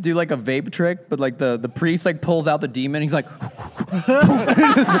 do like a vape trick, but like the priest like pulls out the demon, he's like,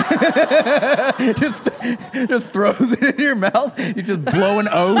 just throws it in your mouth, you just blow an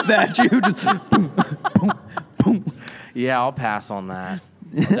oath at you, just boom, boom, boom. Yeah, I'll pass on that.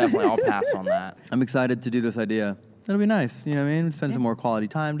 I'll pass on that. I'm excited to do this idea. It'll be nice, you know what I mean? Spend some more quality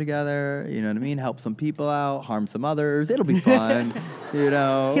time together, you know what I mean? Help some people out, harm some others. It'll be fun, you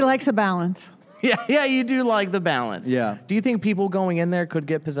know? He likes a balance. Yeah, you do like the balance. Yeah. Do you think people going in there could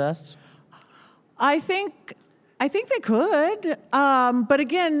get possessed? I think they could. But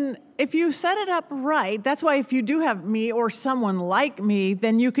again, if you set it up right, that's why if you do have me or someone like me,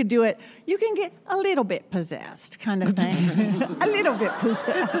 then you could do it. You can get a little bit possessed kind of thing. A little bit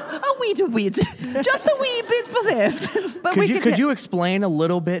possessed. A wee bit. Just a wee bit possessed. But could you explain a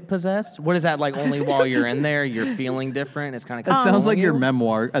little bit possessed? What is that like only while you're in there, you're feeling different? It's kind of Sounds like your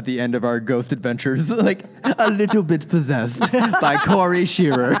memoir at the end of our Ghost Adventures. Like, A Little Bit Possessed by Corey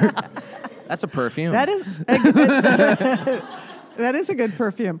Shearer. That's a perfume. That is a good, that is a good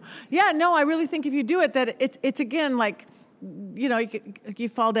perfume. Yeah, no, I really think if you do it, that it's again like, you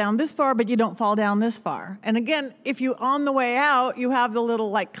fall down this far, but you don't fall down this far. And again, if you on the way out, you have the little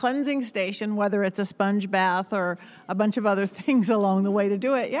like cleansing station, whether it's a sponge bath or a bunch of other things along the way to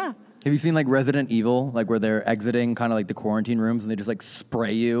do it. Yeah. Have you seen like Resident Evil, like where they're exiting kind of like the quarantine rooms and they just like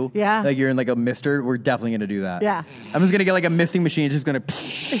spray you? Yeah. Like you're in like a mister. We're definitely going to do that. Yeah. I'm just going to get like a misting machine. It's just going to...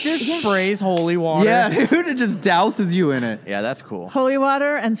 It just sprays holy water. Yeah, dude. It just douses you in it. Yeah, that's cool. Holy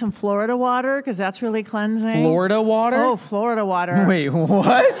water and some Florida water, because that's really cleansing. Florida water? Oh, Florida water. Wait,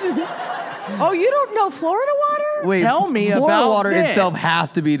 what? Oh, you don't know Florida water? Wait, Tell me Florida about water this. itself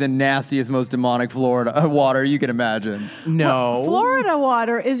has to be the nastiest, most demonic Florida water you can imagine. No. Florida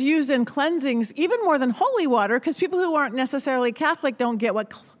water is used in cleansings even more than holy water, because people who aren't necessarily Catholic don't get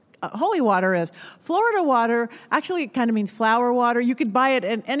what holy water is. Florida water actually kind of means flower water. You could buy it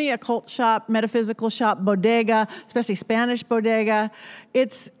in any occult shop, metaphysical shop, bodega, especially Spanish bodega.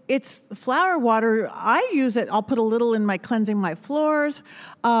 It's flower water. I use it. I'll put a little in my cleansing my floors.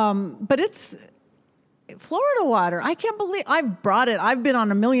 But it's Florida water. I can't believe I've brought it. I've been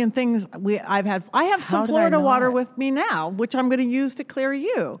on a million things. I have some Florida water with me now, which I'm going to use to clear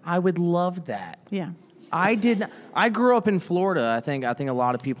you. I would love that. Yeah. I grew up in Florida. I think a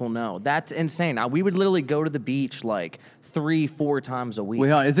lot of people know. That's insane. We would literally go to the beach like 3-4 times a week. Wait,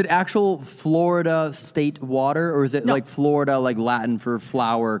 hold on. Is it actual Florida state water, or is it like Florida, like Latin for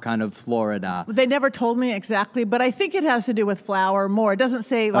flower, kind of Florida? They never told me exactly, but I think it has to do with flour more. It doesn't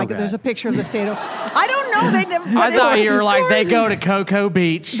say like there's a picture of the state of. I don't know. They never. I thought you were like they go to Cocoa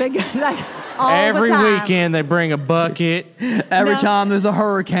Beach. They go like all Every the time. weekend they bring a bucket. Every time there's a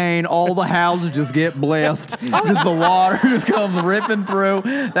hurricane, all the houses just get blessed. Just the water just comes ripping through.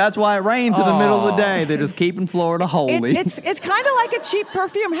 That's why it rains in the middle of the day. They're just keeping Florida holy. It's kind of like a cheap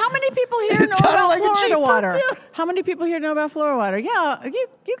perfume. How many people here know about like Florida water? How many people here know about Florida water? Yeah,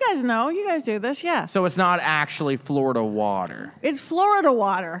 you guys know. You guys do this, yeah. So it's not actually Florida water. It's Florida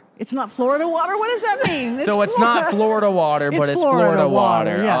water. It's not Florida water? What does that mean? It's not Florida water, but it's Florida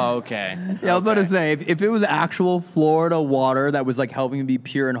water. Yeah. Oh, okay. Yeah, I was about to say, if it was actual Florida water that was like helping me be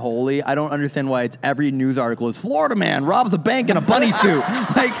pure and holy, I don't understand why it's every news article is Florida man robs a bank in a bunny suit.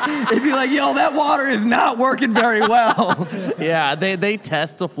 Like, it'd be like, yo, that water is not working very well. Yeah, they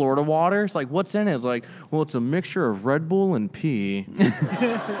test the Florida water. It's like, what's in it? It's like, well, it's a mixture of Red Bull and pee.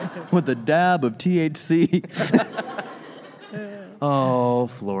 With a dab of THC. Oh,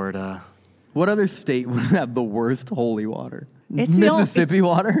 Florida. What other state would have the worst holy water? It's Mississippi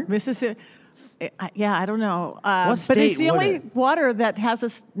water? Mississippi. Yeah, I don't know. What but state it's the would only it? water that has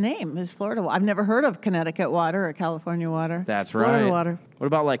a name is Florida water. I've never heard of Connecticut water or California water. That's It's Florida right. water. What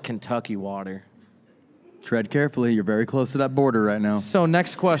about like Kentucky water? Tread carefully. You're very close to that border right now. So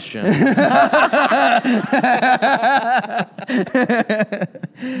next question.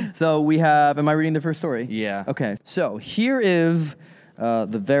 So we have, am I reading the first story? Yeah. Okay. So here is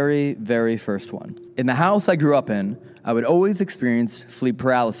the very, very first one. In the house I grew up in, I would always experience sleep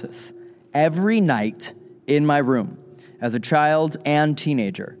paralysis every night in my room as a child and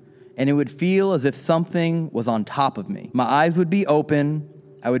teenager. And it would feel as if something was on top of me. My eyes would be open.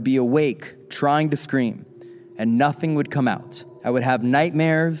 I would be awake, trying to scream, and nothing would come out. I would have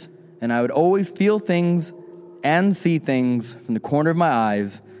nightmares, and I would always feel things and see things from the corner of my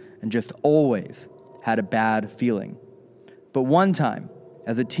eyes, and just always had a bad feeling. But one time,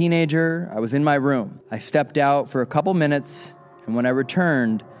 as a teenager, I was in my room. I stepped out for a couple minutes, and when I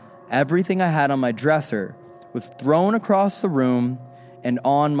returned, everything I had on my dresser was thrown across the room and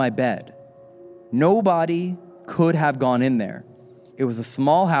on my bed. Nobody could have gone in there. It was a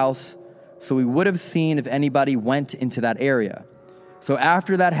small house, so we would have seen if anybody went into that area. So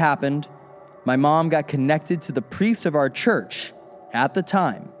after that happened, my mom got connected to the priest of our church at the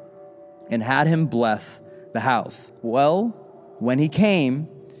time and had him bless the house. Well, when he came,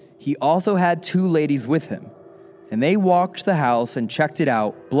 he also had 2 ladies with him, and they walked the house and checked it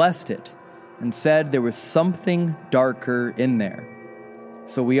out, blessed it, and said there was something darker in there.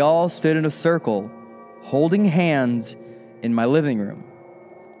 So we all stood in a circle, holding hands in my living room.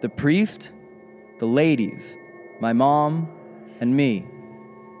 The priest the ladies, my mom, and me.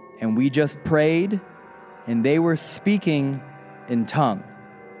 And we just prayed, and they were speaking in tongue.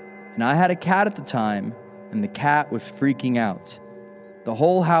 And I had a cat at the time, and the cat was freaking out. The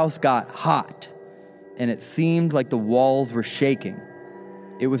whole house got hot, and it seemed like the walls were shaking.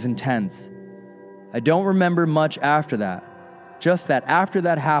 It was intense. I don't remember much after that. Just that after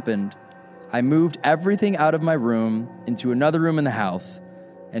that happened, I moved everything out of my room into another room in the house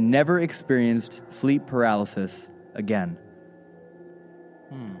and never experienced sleep paralysis again.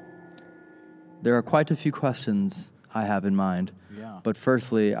 There are quite a few questions I have in mind. Yeah. But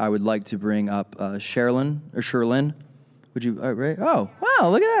firstly, I would like to bring up Sherlyn. Would you, right? Oh, wow,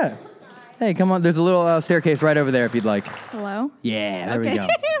 look at that. Hey, come on. There's a little staircase right over there if you'd like. Hello? Yeah, there we go.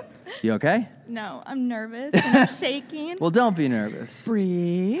 You okay? No, I'm nervous and I'm shaking. Well, don't be nervous.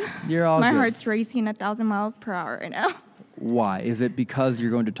 Breathe. You're all My good. heart's racing 1,000 miles per hour right now. Why? Is it because you're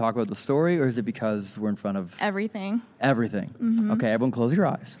going to talk about the story, or is it because we're in front of... Everything. Everything. Mm-hmm. Okay, everyone close your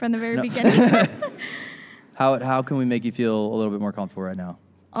eyes. From the very beginning. How can we make you feel a little bit more comfortable right now?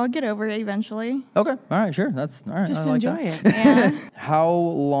 I'll get over it eventually. Okay, all right, sure. That's all right. Just I like enjoy that. it. Yeah. How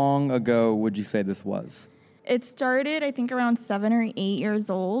long ago would you say this was? It started, I think, around 7 or 8 years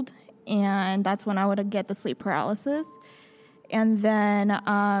old, and that's when I would get the sleep paralysis. And then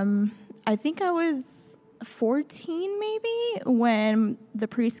I think I was 14 maybe when the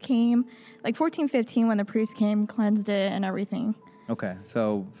priest came, like 14, 15 when the priest came, cleansed it and everything. Okay,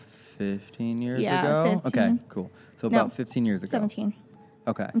 so 15 years ago? Yeah, 15. Okay, cool. So about 15 years ago. 17.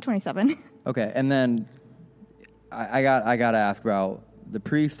 Okay. I'm 27. Okay, and then I got to ask about the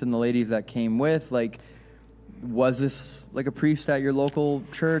priest and the ladies that came with. Like, was this like a priest at your local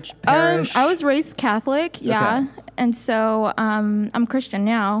church, parish? I was raised Catholic, yeah. Okay. And so I'm Christian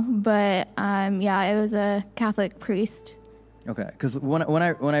now, but yeah, it was a Catholic priest. Okay, because when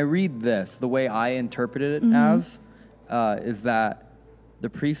I read this, the way I interpreted it as is that the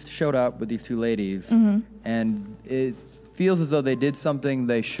priest showed up with these two ladies, and it feels as though they did something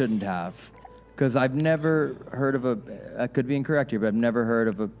they shouldn't have. Because I've never heard of I could be incorrect here, but I've never heard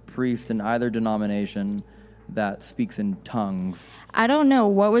of a priest in either denomination that speaks in tongues. I don't know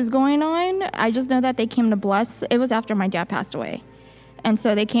what was going on. I just know that they came to bless. It was after my dad passed away. And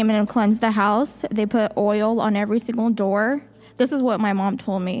so they came in and cleansed the house. They put oil on every single door. This is what my mom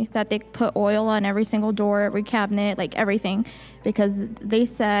told me, that they put oil on every single door, every cabinet, like everything, because they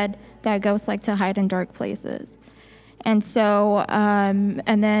said that ghosts like to hide in dark places. And so, and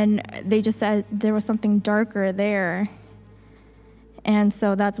then they just said there was something darker there. And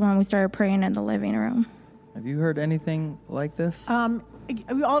so that's when we started praying in the living room. Have you heard anything like this?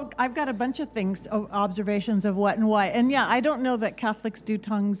 I've got a bunch of things, observations of what and why. And yeah, I don't know that Catholics do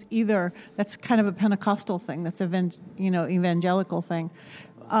tongues either. That's kind of a Pentecostal thing. That's evangelical thing.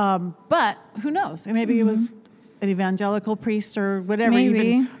 But who knows? Maybe it was an evangelical priest or whatever.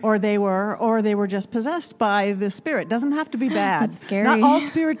 Maybe. Or they were just possessed by the spirit. Doesn't have to be bad. That's scary. Not all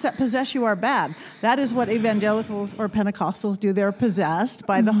spirits that possess you are bad. That is what evangelicals or Pentecostals do. They're possessed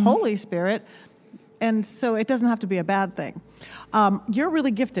by the Holy Spirit. And so it doesn't have to be a bad thing. You're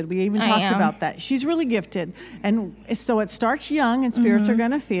really gifted. We even talked about that. She's really gifted. And so it starts young, and spirits are going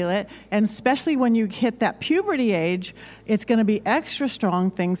to feel it. And especially when you hit that puberty age, it's going to be extra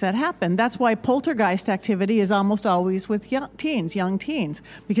strong things that happen. That's why poltergeist activity is almost always with young teens,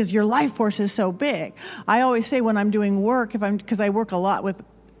 because your life force is so big. I always say when I'm doing work, because I work a lot with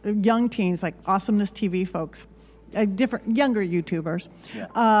young teens, like Awesomeness TV folks, different younger YouTubers,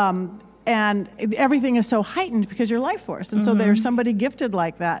 and everything is so heightened because you're life force. And so there's somebody gifted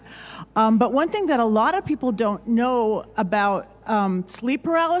like that. But one thing that a lot of people don't know about sleep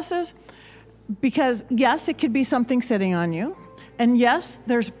paralysis, because yes, it could be something sitting on you. And yes,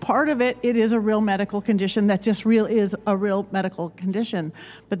 there's part of it, it is a real medical condition that just is a real medical condition.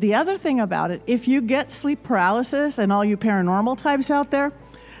 But the other thing about it, if you get sleep paralysis, and all you paranormal types out there,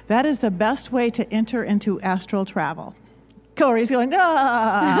 that is the best way to enter into astral travel. Corey's going,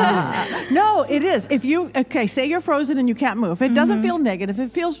 No, it is. If you, say you're frozen and you can't move. It doesn't feel negative. If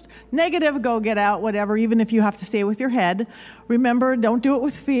it feels negative, go get out, whatever, even if you have to stay with your head. Remember, don't do it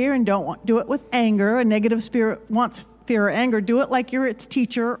with fear and don't do it with anger. A negative spirit wants fear or anger. Do it like you're its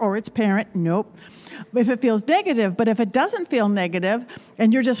teacher or its parent. Nope. If it feels negative, but if it doesn't feel negative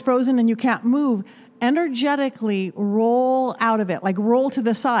and you're just frozen and you can't move, energetically roll out of it, like roll to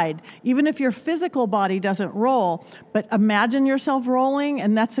the side, even if your physical body doesn't roll, but imagine yourself rolling,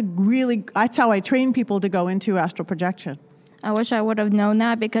 and that's how I train people to go into astral projection. I wish I would have known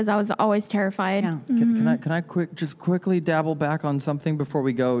that because I was always terrified. Yeah. Can I quickly dabble back on something before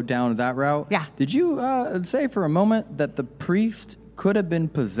we go down that route? Yeah. Did you say for a moment that the priest could have been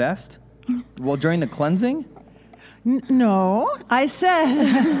possessed? Well, during the cleansing? No, I said,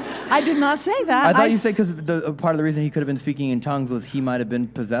 I did not say that. I thought you said because part of the reason he could have been speaking in tongues was he might have been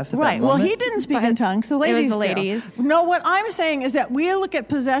possessed at that moment. Well, he didn't speak in tongues. The ladies It was the do. ladies. No, what I'm saying is that we look at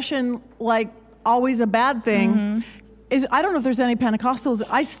possession like always a bad thing. I don't know if there's any Pentecostals.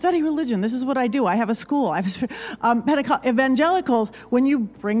 I study religion. This is what I do. I have a school. I have evangelicals. When you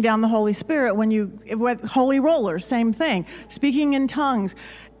bring down the Holy Spirit, with holy rollers, same thing. Speaking in tongues.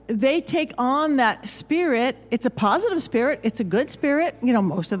 They take on that spirit. It's a positive spirit. It's a good spirit,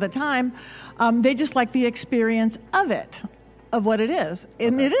 most of the time. They just like the experience of it, of what it is.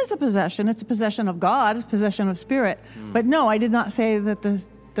 And it is a possession. It's a possession of God, a possession of spirit. But no, I did not say that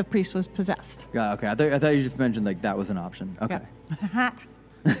the priest was possessed. Yeah, okay. I thought you just mentioned like that was an option. Okay.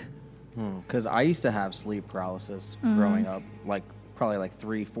 Because I used to have sleep paralysis growing up, probably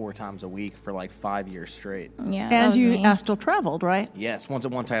 3-4 times a week for 5 years straight. Yeah. And you astral traveled, right? Yes,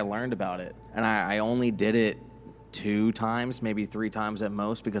 once I learned about it. And I only did it 2 times, maybe 3 times at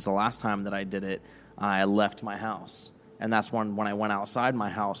most, because the last time that I did it, I left my house. And that's when I went outside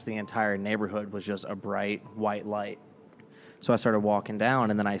my house, the entire neighborhood was just a bright white light. So I started walking down,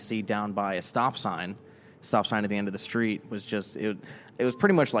 and then I see down by a stop sign at the end of the street was just, it was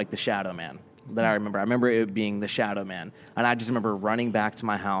pretty much like the Shadow Man that I remember. I remember it being the Shadow Man. And I just remember running back to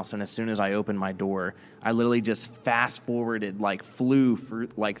my house, and as soon as I opened my door, I literally just fast-forwarded, flew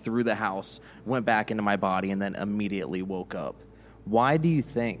through the house, went back into my body, and then immediately woke up. Why do you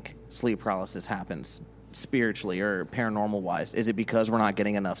think sleep paralysis happens spiritually or paranormal-wise? Is it because we're not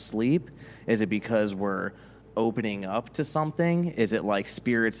getting enough sleep? Is it because we're opening up to something? Is it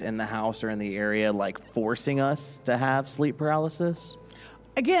spirits in the house or in the area forcing us to have sleep paralysis?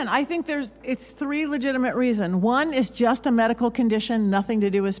 Again, I think it's 3 legitimate reasons. One is just a medical condition, nothing to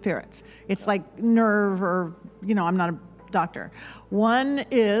do with spirits. It's like nerve or, I'm not a doctor. One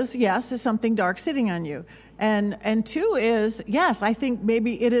is, yes, is something dark sitting on you. And 2 is, yes, I think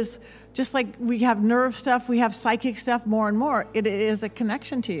maybe it is just like we have nerve stuff, we have psychic stuff more and more. It is a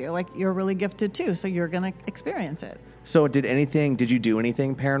connection to you. You're really gifted too, so you're going to experience it. So did you do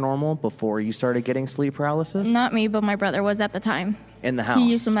anything paranormal before you started getting sleep paralysis? Not me, but my brother was at the time. In the house? He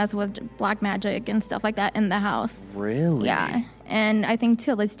used to mess with black magic and stuff like that in the house. Really? Yeah. And I think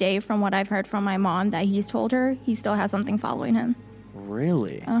till this day, from what I've heard from my mom that he's told her, he still has something following him.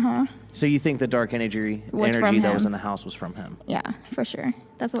 Really? Uh-huh. So you think the dark energy that was in the house was from him? Yeah, for sure.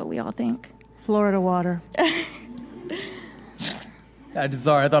 That's what we all think. Florida water.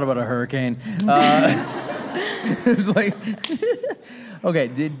 Sorry, I thought about a hurricane. It's okay,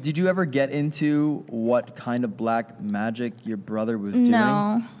 did you ever get into what kind of black magic your brother was doing?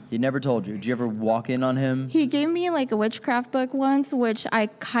 No. He never told you. Did you ever walk in on him? He gave me a witchcraft book once, which I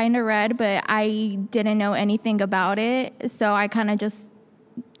kind of read, but I didn't know anything about it, so I kind of just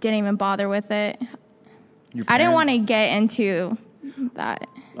didn't even bother with it. I didn't want to get into that.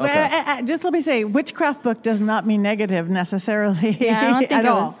 Okay. Well, just let me say, witchcraft book does not mean negative necessarily. Yeah, I don't think at it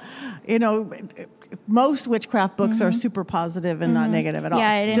all. Was... most witchcraft books are super positive and not negative at all.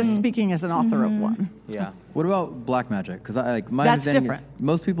 Yeah, just speaking as an author of one. Yeah. What about black magic? Because my That's understanding different. is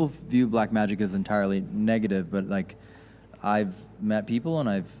most people view black magic as entirely negative, but I've met people and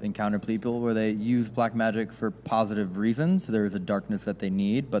I've encountered people where they use black magic for positive reasons. There is a darkness that they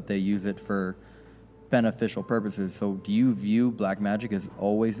need, but they use it for beneficial purposes. So do you view black magic as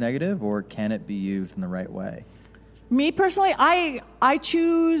always negative, or can it be used in the right way? Me personally, I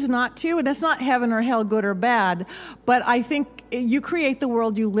choose not to, and it's not heaven or hell, good or bad, but I think you create the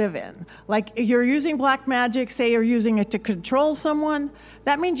world you live in. If you're using black magic, say you're using it to control someone,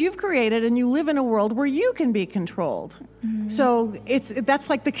 that means you've created and you live in a world where you can be controlled. Mm-hmm. So that's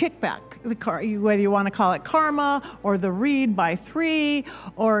like the kickback, whether you want to call it karma or the read by 3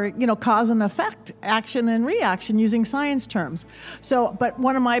 or, cause and effect, action and reaction using science terms. So, but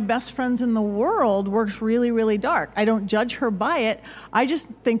one of my best friends in the world works really, really dark. I don't judge her by it. I just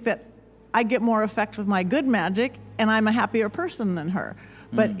think that I get more effect with my good magic and I'm a happier person than her.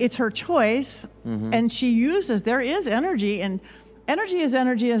 But it's her choice, and she uses, there is energy, and energy is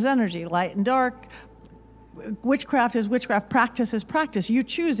energy, light and dark. Witchcraft is witchcraft, practice is practice. You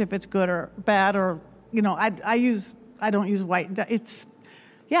choose if it's good or bad, or, I don't use white. It's,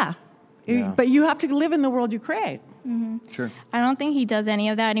 yeah. But you have to live in the world you create. Mm-hmm. Sure. I don't think he does any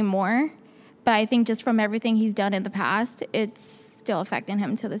of that anymore, but I think just from everything he's done in the past, it's still affecting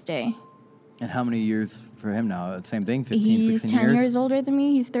him to this day. And how many years for him now? Same thing, 15, he's 16 years? He's 10 years older than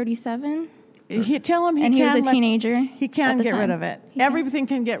me. He's 37. Tell him he and can. He was a teenager. He can get rid of it. Everything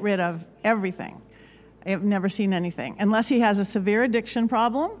can get rid of everything. I have never seen anything. Unless he has a severe addiction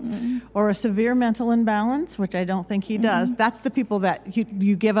problem or a severe mental imbalance, which I don't think he does. That's the people that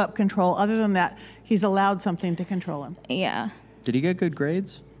you give up control. Other than that, he's allowed something to control him. Yeah. Did he get good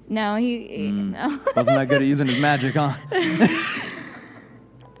grades? No, no. Wasn't that good at using his magic, huh?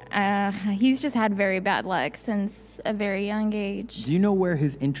 He's just had very bad luck since a very young age. Do you know where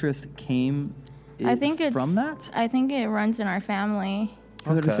his interest came from that? I think it runs in our family.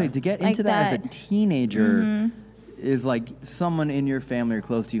 I was going to say, to get into that as a teenager is like someone in your family or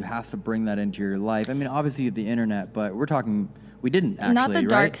close to you has to bring that into your life. I mean, obviously the internet, but we're talking, we didn't actually, not the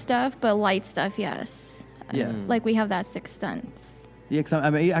dark stuff, but light stuff, yes. Yeah. Like we have that sixth sense. Yeah, cause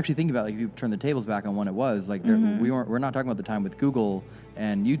I mean, actually think about it, like if you turn the tables back on when it was, like we're not talking about the time with Google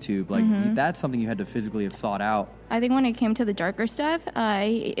and YouTube. Like that's something you had to physically have sought out. I think when it came to the darker stuff,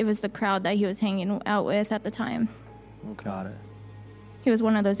 it was the crowd that he was hanging out with at the time. Got it. He was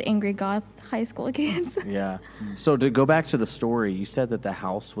one of those angry goth high school kids. Yeah. So to go back to the story, you said that the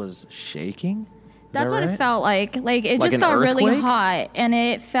house was shaking? That's what it felt like. Like it just got really hot, and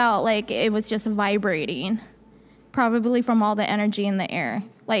it felt like it was just vibrating, probably from all the energy in the air.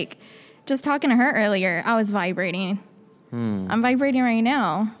 Like just talking to her earlier, I was vibrating. I'm vibrating right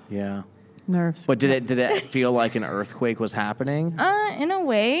now. Yeah. Nerves. But did it feel like an earthquake was happening? In a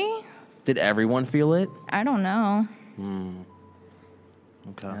way. Did everyone feel it? I don't know.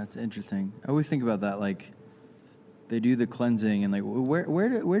 Okay. Yeah, that's interesting. I always think about that. Like, they do the cleansing, and like,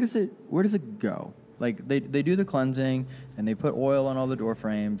 where does it go? Like, they do the cleansing, and they put oil on all the door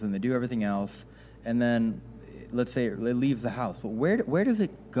frames, and they do everything else, and then let's say it leaves the house. But where does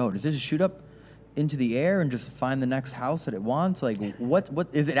it go? Does it just shoot up into the air and just find the next house that it wants? Like, what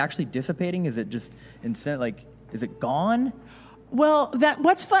is it actually dissipating? Is it just instant? Like, is it gone? Well,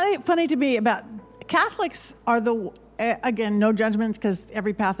 what's funny to me about Catholics are again, no judgments because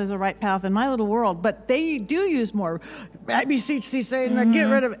every path is a right path in my little world, but they do use more, I beseech thee, Satan, or get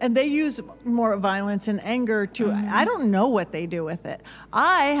rid of, and they use more violence and anger to, I don't know what they do with it.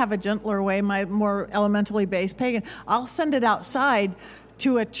 I have a gentler way, my more elementally based pagan. I'll send it outside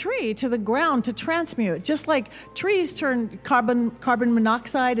to a tree, to the ground, to transmute. Just like trees turn carbon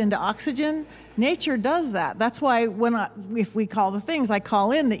monoxide into oxygen, nature does that. That's why if we call the things, I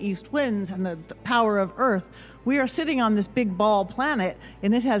call in the east winds and the power of earth. We are sitting on this big ball planet,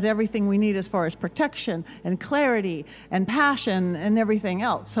 and it has everything we need as far as protection and clarity and passion and everything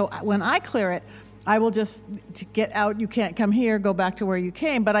else. So when I clear it, I will just get out, you can't come here, go back to where you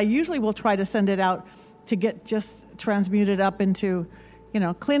came. But I usually will try to send it out to get just transmuted up into,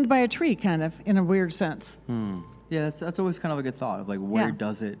 cleaned by a tree, kind of, in a weird sense. Yeah, that's always kind of a good thought of like, where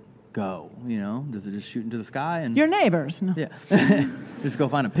does it go? Does it just shoot into the sky? And your neighbors. No. Yeah. Just go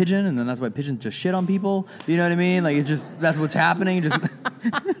find a pigeon, and then that's why pigeons just shit on people. You know what I mean? Like, that's what's happening. Just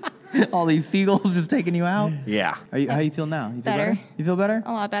all these seagulls just taking you out. Yeah. How you feel now? You feel Better. You feel better?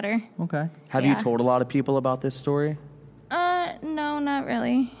 A lot better. Okay. Have you told a lot of people about this story? No, not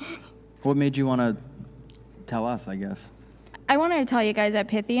really. What made you want to tell us, I guess? I wanted to tell you guys at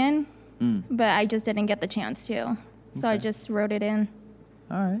Pythian, but I just didn't get the chance to. So I just wrote it in.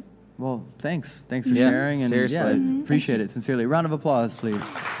 All right. Well, thanks. Thanks for sharing. And seriously. Yeah, appreciate it. Sincerely. Round of applause, please.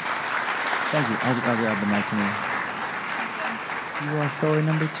 Thank you. I'll grab the mic from you. You are story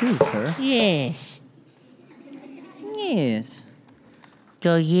number 2, sir. Yes.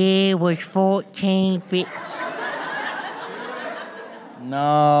 The year was 1450.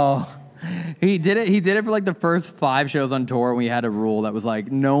 No. He did it for like the first 5 shows on tour, and we had a rule that was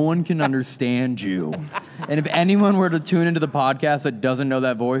like, no one can understand you. And if anyone were to tune into the podcast that doesn't know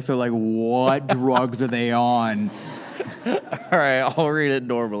that voice, they're like, what drugs are they on? All right, I'll read it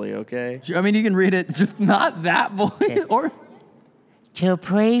normally, okay? I mean, you can read it, just not that voice. Or To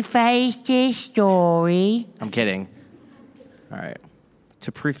preface this story. I'm kidding. All right.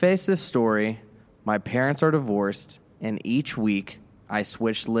 To preface this story, my parents are divorced, and each week I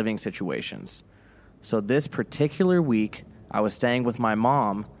switched living situations. So this particular week, I was staying with my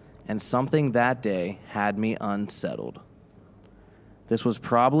mom, and something that day had me unsettled. This was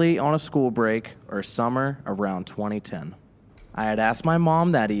probably on a school break or summer around 2010. I had asked my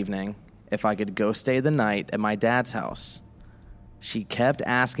mom that evening if I could go stay the night at my dad's house. She kept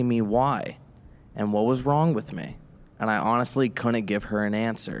asking me why and what was wrong with me, and I honestly couldn't give her an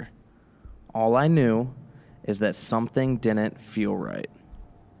answer. All I knew is that something didn't feel right.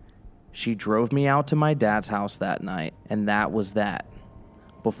 She drove me out to my dad's house that night, and that was that.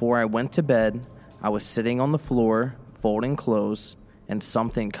 Before I went to bed, I was sitting on the floor, folding clothes, and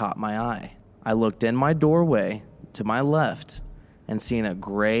something caught my eye. I looked in my doorway to my left and seen a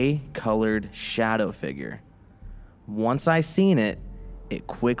gray-colored shadow figure. Once I seen it, it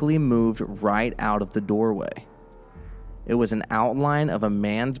quickly moved right out of the doorway. It was an outline of a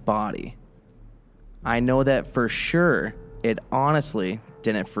man's body. I know that for sure it honestly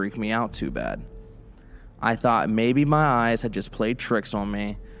didn't freak me out too bad. I thought maybe my eyes had just played tricks on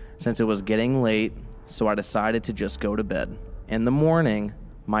me since it was getting late, so I decided to just go to bed. In the morning,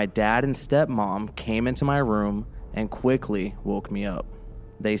 my dad and stepmom came into my room and quickly woke me up.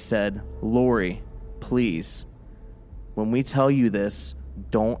 They said, "Lori, please, when we tell you this,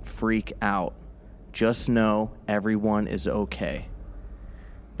 don't freak out. Just know everyone is okay."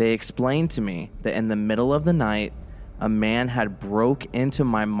 They explained to me that in the middle of the night, a man had broke into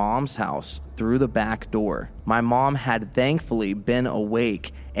my mom's house through the back door. My mom had thankfully been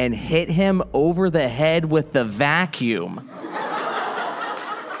awake and hit him over the head with the vacuum.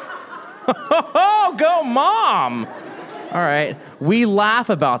 Oh, go mom! All right, we laugh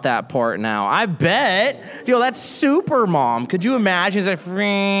about that part now. I bet. Yo, that's super mom. Could you imagine? It's like,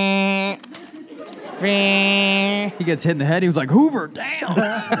 He gets hit in the head. He was like, Hoover, damn.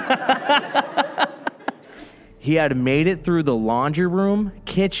 He had made it through the laundry room,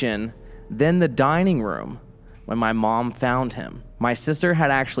 kitchen, then the dining room when my mom found him. My sister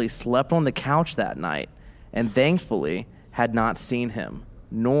had actually slept on the couch that night and thankfully had not seen him,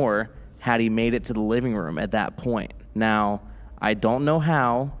 nor had he made it to the living room at that point. Now, I don't know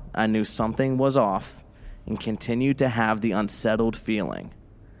how I knew something was off and continued to have the unsettled feeling.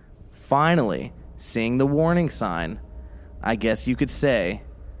 Finally, seeing the warning sign, I guess you could say,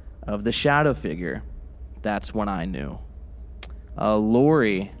 of the shadow figure, that's when I knew.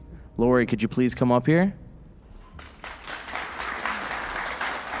 Lori, could you please come up here?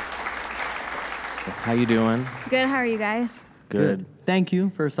 How you doing? Good. How are you guys? Good. Thank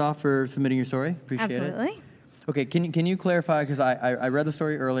you, first off, for submitting your story. Appreciate it. Absolutely. Okay, can you clarify, because I read the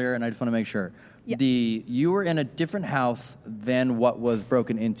story earlier, and I just want to make sure. Yeah. You were in a different house than what was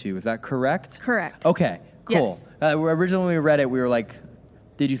broken into. Is that correct? Correct. Okay, cool. Yes. Originally when we read it, we were like,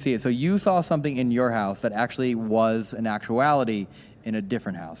 did you see it? So you saw something in your house that actually was an actuality in a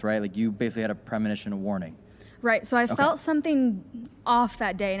different house, right? Like you basically had a premonition, a warning. Right. So I felt something off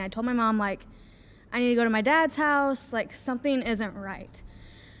that day, and I told my mom, like, I need to go to my dad's house. Like, something isn't right.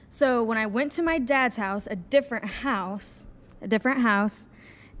 So when I went to my dad's house, a different house,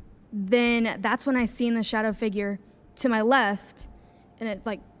 then that's when I seen the shadow figure to my left, and it,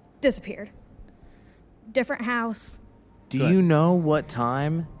 like, disappeared. Different house. Do you know what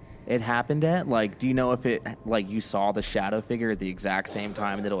time it happened at? Like, do you know if it, like, you saw the shadow figure at the exact same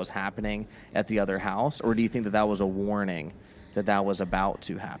time that it was happening at the other house? Or do you think that that was a warning that was about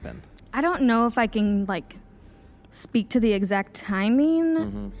to happen? I don't know if I can, like, speak to the exact timing.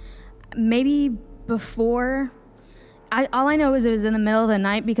 Mm-hmm. Maybe before. All I know is it was in the middle of the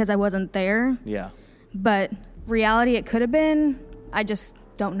night because I wasn't there. Yeah. But reality, it could have been. I just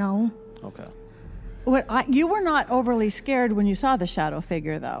don't know. Okay. You were not overly scared when you saw the shadow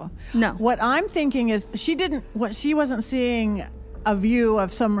figure, though. No. What I'm thinking is she wasn't seeing a view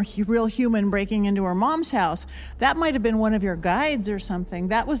of some real human breaking into her mom's house. That might have been one of your guides or something.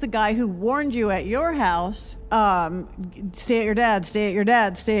 That was the guy who warned you at your house, stay at your dad's, stay at your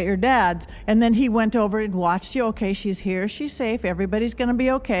dad's, stay at your dad's. And then he went over and watched you. Okay, she's here, she's safe, everybody's going to be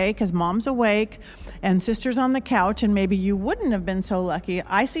okay because mom's awake and sister's on the couch, and maybe you wouldn't have been so lucky.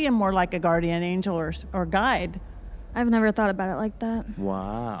 I see him more like a guardian angel or guide. I've never thought about it like that.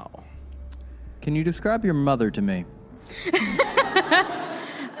 Wow. Can you describe your mother to me?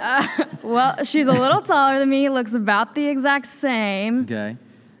 Well, she's a little taller than me, looks about the exact same. Okay.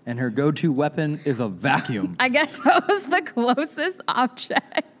 And her go-to weapon is a vacuum. I guess that was the closest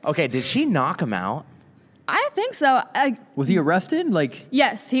object. Okay, did she knock him out? I think so. Was he arrested? Like,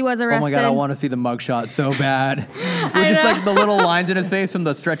 yes, he was arrested. oh my God, I want to see the mugshot so bad. With just like the little lines in his face from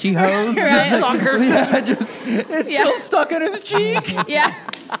the stretchy hose. Right. It's still stuck in his cheek.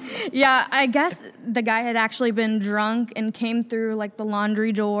 Yeah, I guess the guy had actually been drunk and came through like the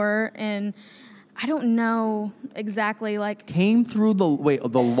laundry door, and I don't know exactly, like... Came through the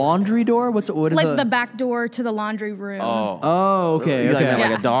laundry door? What is like the back door to the laundry room. Oh, okay.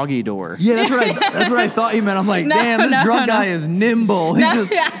 Like a doggy door. Yeah, that's what I thought you meant. I'm like, this drunk guy is nimble.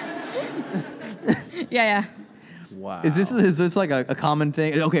 Yeah. Wow. Is this like a common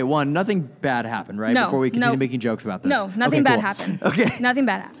thing? Okay, one, nothing bad happened, right? No, Before we continue no. making jokes about this. No, nothing bad happened. Okay. Nothing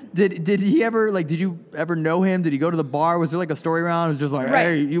bad happened. Did he ever, like, did you ever know him? Did he go to the bar? Was there like a story around? It was just like,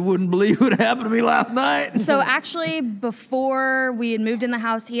 hey, you wouldn't believe what happened to me last night. So actually, before we had moved in the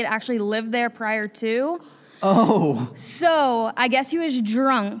house, he had actually lived there prior to. Oh. So I guess he was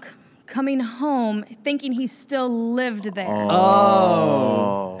drunk, coming home, thinking he still lived there.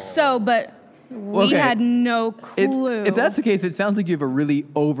 Oh. So, but We had no clue. If that's the case, it sounds like you have a really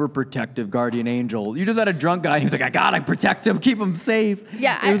overprotective guardian angel. You just had a drunk guy, and he was like, "I gotta protect him, keep him safe."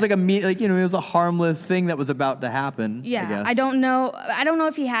 Yeah, it was like it was a harmless thing that was about to happen. Yeah, I guess. I don't know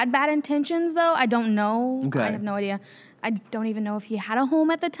if he had bad intentions though. I don't know. Okay. I have no idea. I don't even know if he had a home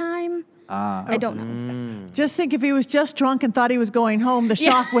at the time. I don't know. Just think if he was just drunk and thought he was going home, the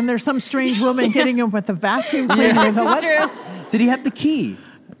shock when there's some strange woman hitting him with a vacuum cleaner. That's true. Did he have the key?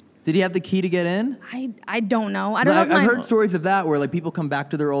 Did he have the key to get in? I don't know. I don't know. I've heard stories of that where like people come back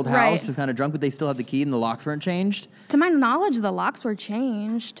to their old house Right. just kind of drunk, but they still have the key and the locks weren't changed. To my knowledge, the locks were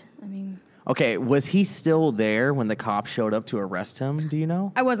changed. I mean, Okay, was he still there when the cops showed up to arrest him? Do you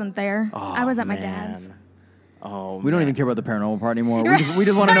know? I wasn't there. I was at my dad's. Oh, We don't even care about the paranormal part anymore. We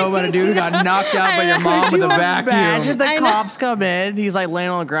just want to know about a dude who got knocked out by your mom with a vacuum. Imagine the I know. cops come in. He's like laying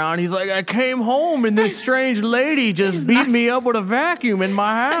on the ground. He's like, I came home and this strange lady just beat me up with a vacuum in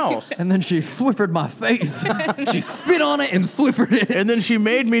my house. And then she Swiffered my face. She spit on it and Swiffered it. And then she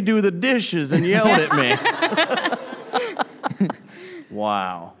made me do the dishes and yelled at me.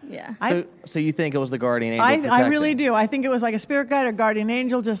 Wow. Yeah. So you think it was the guardian angel I protecting? really do. I think it was like a spirit guide or guardian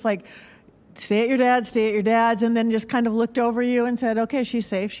angel, just like, stay at your dad's, and then just kind of looked over you and said, okay, she's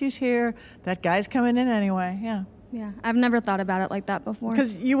safe, she's here. That guy's coming in anyway. Yeah. Yeah. I've never thought about it like that before.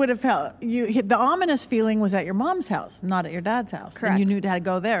 Because you would have felt, the ominous feeling was at your mom's house, not at your dad's house. Correct. And you knew to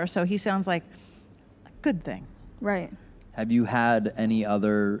go there. So he sounds like a good thing. Right. Have you had any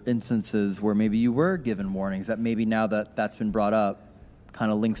other instances where maybe you were given warnings that maybe now that that's been brought up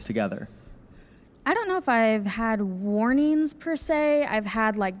kind of links together? I don't know if I've had warnings per se. I've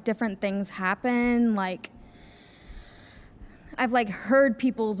had like different things happen. Like I've like heard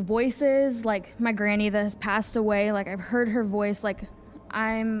people's voices. Like my granny that has passed away. Like I've heard her voice. Like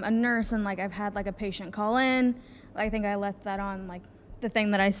I'm a nurse and like I've had like a patient call in. I think I left that on like the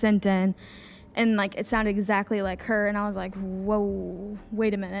thing that I sent in, and like it sounded exactly like her. And I was like, whoa,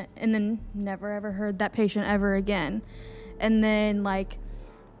 wait a minute. And then never ever heard that patient ever again. And then like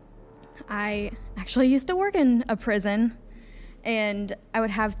I actually used to work in a prison, and I would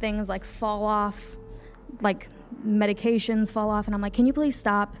have things like fall off, like medications fall off, and I'm like, can you please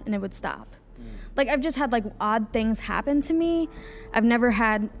stop? And it would stop. Like I've just had like odd things happen to me. I've never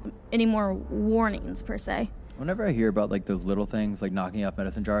had any more warnings per se. Whenever I hear about like those little things like knocking up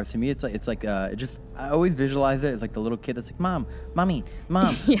medicine jars, to me I always visualize it as like the little kid that's like, Mom, Mommy,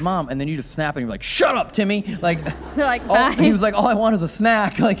 Mom, Mom, and then you just snap and you're like, shut up, Timmy. Like, They're like, bye. he was like, all I want is a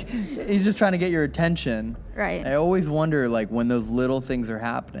snack. Like he's just trying to get your attention. Right. I always wonder like when those little things are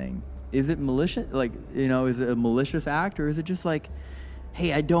happening, is it malicious? Like, is it a malicious act, or is it just like,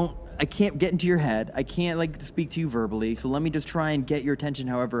 hey, I can't get into your head. I can't like speak to you verbally. So let me just try and get your attention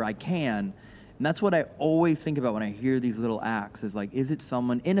however I can. And that's what I always think about when I hear these little acts is like, is it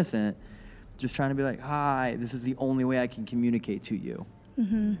someone innocent just trying to be like, hi, this is the only way I can communicate to you?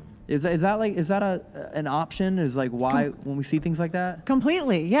 Mm-hmm. Is that an option? Is like why when we see things like that?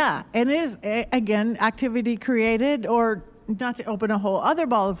 Completely, yeah. And it is, again, activity created, or not to open a whole other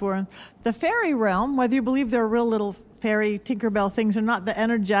ball of worms, the fairy realm, whether you believe they're real little fairy Tinkerbell things or not, the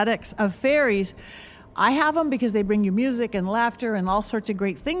energetics of fairies, I have them because they bring you music and laughter and all sorts of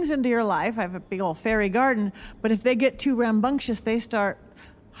great things into your life. I have a big old fairy garden, but if they get too rambunctious, they start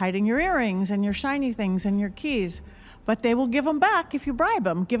hiding your earrings and your shiny things and your keys. But they will give them back if you bribe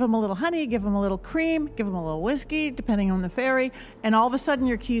them. Give them a little honey, give them a little cream, give them a little whiskey, depending on the fairy, and all of a sudden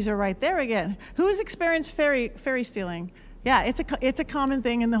your keys are right there again. Who has experienced fairy stealing? Yeah, it's a common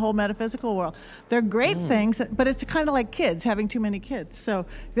thing in the whole metaphysical world. They're great things, but it's kind of like kids, having too many kids. So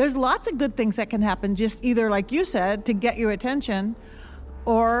there's lots of good things that can happen, just either, like you said, to get your attention,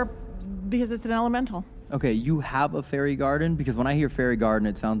 or because it's an elemental. Okay, you have a fairy garden? Because when I hear fairy garden,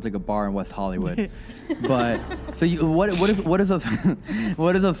 it sounds like a bar in West Hollywood. But so what is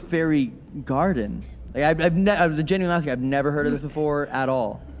a fairy garden? Like I'm genuinely asking. I've never heard of this before at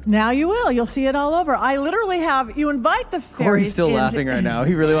all. Now you will. You'll see it all over. I literally have, you invite the fairies. Corey's still laughing right now.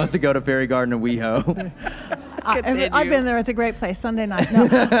 He really wants to go to Fairy Garden in WeHo. I've been there. It's a great place. Sunday night.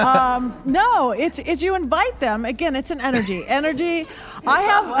 No, no. It's you invite them. Again, it's an energy. I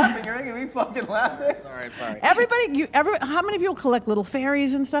have. Laughing. You're making me fucking laughing. Sorry. Everybody, how many people collect little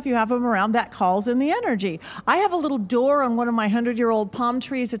fairies and stuff? You have them around. That calls in the energy. I have a little door on one of my 100-year-old palm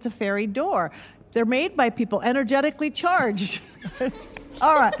trees. It's a fairy door. They're made by people energetically charged.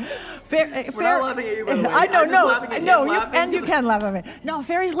 All right. We're not laughing at you, by the way. I know, I'm just you can laugh at me. No,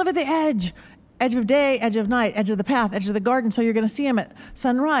 fairies live at the edge of day, edge of night, edge of the path, edge of the garden. So you're going to see them at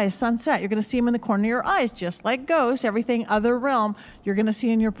sunrise, sunset. You're going to see them in the corner of your eyes, just like ghosts. Everything other realm, you're going to see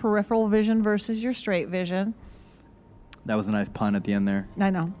in your peripheral vision versus your straight vision. That was a nice pun at the end there. I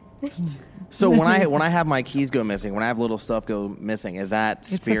know. So when I have my keys go missing, when I have little stuff go missing, is that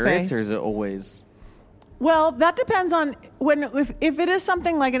spirits or is it always? Well, that depends on if it is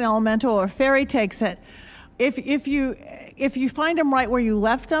something like an elemental or a fairy takes it. If you find them right where you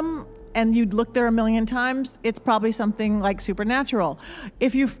left them and you'd look there a million times, it's probably something like supernatural.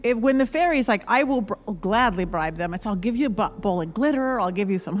 When the fairy's like, I will gladly bribe them. I'll give you a bowl of glitter, I'll give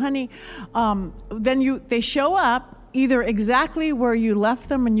you some honey. Then they show up either exactly where you left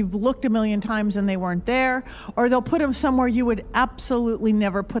them and you've looked a million times and they weren't there, or they'll put them somewhere you would absolutely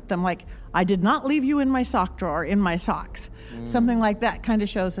never put them. Like, I did not leave you in my sock drawer, in my socks. Something like that kind of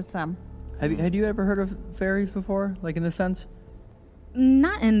shows it's them. Had you ever heard of fairies before, like in this sense?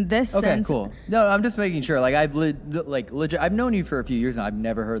 Not in this sense. Okay, cool. No, I'm just making sure. Like legit. I've known you for a few years now. I've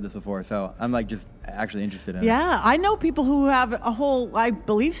never heard this before, so I'm like just actually interested in it. Yeah, I know people who have a whole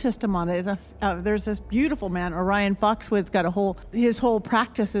belief system on it. There's this beautiful man, Orion Foxwoods, got his whole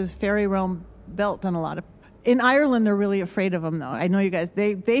practice is fairy realm built on a lot of. In Ireland, they're really afraid of them, though. I know you guys.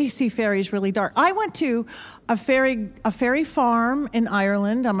 They see fairies really dark. I went to a fairy farm in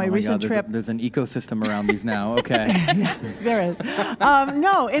Ireland on my recent trip. There's an ecosystem around these now. Okay. Yeah, there is.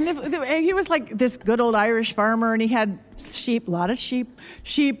 No, and he was like this good old Irish farmer, and he had sheep, a lot of sheep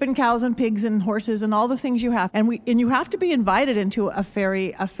and cows and pigs and horses and all the things you have. And you have to be invited into a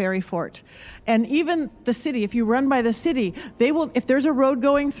fairy fort. And even the city, if you run by the city, they will, if there's a road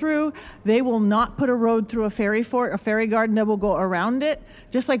going through, they will not put a road through a fairy fort, a fairy garden. They will go around it,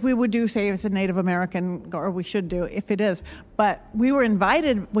 just like we would do, say, if it's a Native American, or we should do if it is. But we were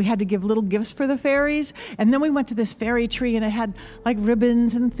invited. We had to give little gifts for the fairies. And then we went to this fairy tree, and it had like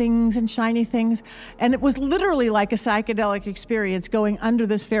ribbons and things and shiny things. And it was literally like a psychedelic experience going under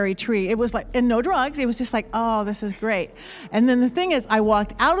this fairy tree. It was like, and no drugs. It was just like, oh, this is great. And then the thing is, I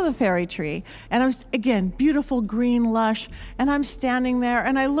walked out of the fairy tree, and I was, again, beautiful, green, lush, and I'm standing there,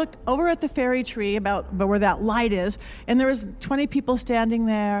 and I looked over at the fairy tree about where that light is, and there was 20 people standing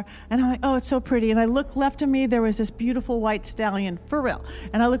there, and I'm like, oh, it's so pretty. And I looked left of me, there was this beautiful white stallion, for real.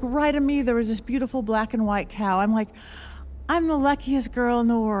 And I looked right of me, there was this beautiful black and white cow. I'm like, I'm the luckiest girl in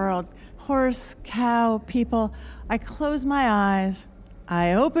the world. Horse, cow, people. I closed my eyes,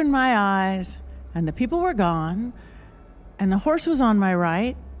 I opened my eyes, and the people were gone, and the horse was on my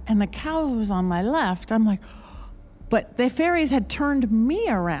right, and the cow was on my left. I'm like, but the fairies had turned me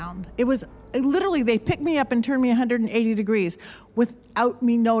around. It was literally, they picked me up and turned me 180 degrees without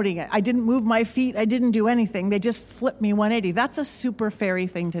me noting it. I didn't move my feet. I didn't do anything. They just flipped me 180. That's a super fairy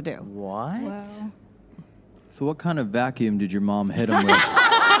thing to do. What? Wow. So what kind of vacuum did your mom hit him with?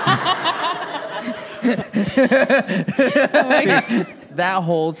 That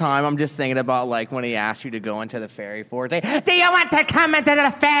whole time, I'm just thinking about like when he asked you to go into the fairy fort. Say, do you want to come into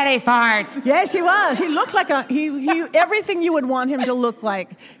the fairy fort? Yes, he was. He looked like he everything you would want him to look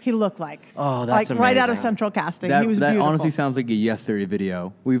like. He looked like. Oh, that's like amazing. Right out of Central Casting. That, he was that beautiful. honestly sounds like a Yesterday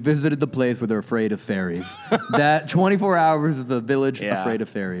video. We visited the place where they're afraid of fairies. That 24 hours of the village afraid of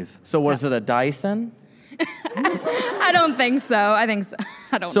fairies. So was it a Dyson? I don't think so. I think so.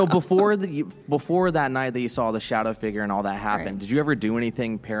 I don't know. Before that night that you saw the shadow figure and all that happened, Right. did you ever do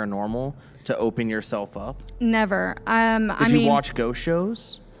anything paranormal to open yourself up? Never. Did you watch ghost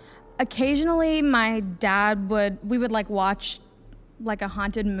shows? Occasionally, my dad we would like watch like a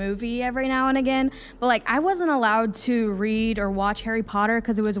haunted movie every now and again, but like I wasn't allowed to read or watch Harry Potter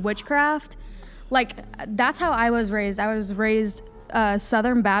because it was witchcraft. Like that's how I was raised. I was raised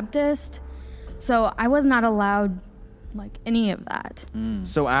Southern Baptist, so I was not allowed like any of that.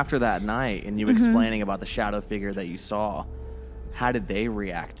 So after that night and you explaining about the shadow figure that you saw, how did they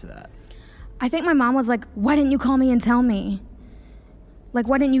react to that? I think my mom was like, why didn't you call me and tell me? Like,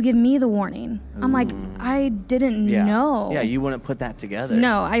 why didn't you give me the warning? I'm like, I didn't know. Yeah, you wouldn't put that together.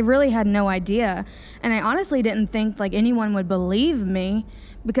 No, I really had no idea. And I honestly didn't think like anyone would believe me,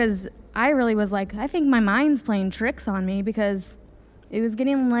 because I really was like, I think my mind's playing tricks on me because it was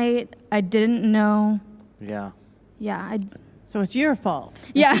getting late. I didn't know. Yeah. Yeah. So it's your fault.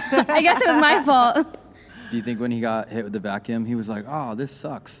 Yeah, I guess it was my fault. Do you think when he got hit with the vacuum, he was like, oh, this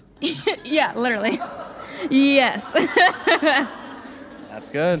sucks? Yeah, literally. Yes. That's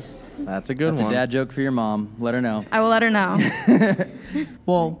good. That's a good That's one. a dad joke for your mom. Let her know. I will let her know.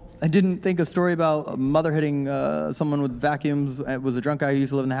 Well, I didn't think a story about a mother hitting someone with vacuums. It was a drunk guy who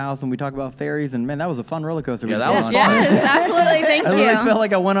used to live in the house, and we talked about fairies, and man, that was a fun roller coaster. Yeah, that was fun. Yes, absolutely. Thank I you. literally felt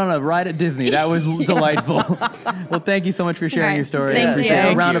like I went on a ride at Disney. That was delightful. Well, thank you so much for sharing All right. your story. Thank I appreciate you.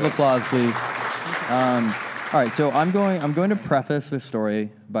 it. A round of applause, please. All right, so I'm going to preface this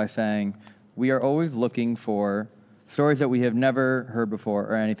story by saying we are always looking for stories that we have never heard before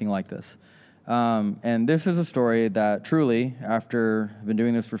or anything like this. And this is a story that truly, after I've been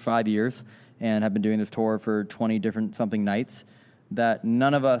doing this for 5 years and have been doing this tour for 20 different something nights, that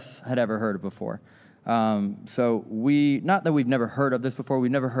none of us had ever heard of before. So not that we've never heard of this before,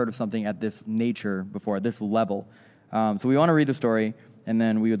 we've never heard of something at this nature before, at this level. So we want to read the story, and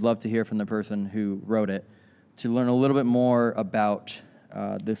then we would love to hear from the person who wrote it to learn a little bit more about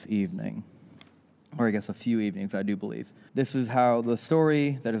this evening. Or I guess a few evenings, I do believe. This is how the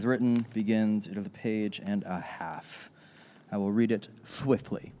story that is written begins. It is a page and a half. I will read it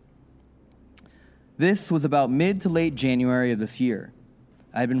swiftly. This was about mid to late January of this year.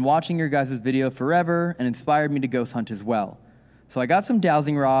 I had been watching your guys' video forever and inspired me to ghost hunt as well. So I got some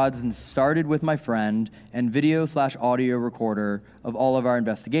dowsing rods and started with my friend and video/audio recorder of all of our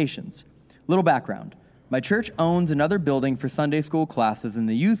investigations. Little background. My church owns another building for Sunday school classes in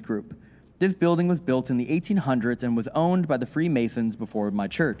the youth group. This building was built in the 1800s and was owned by the Freemasons before my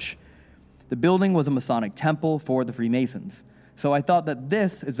church. The building was a Masonic temple for the Freemasons. So I thought that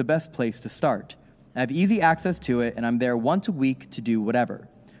this is the best place to start. I have easy access to it, and I'm there once a week to do whatever.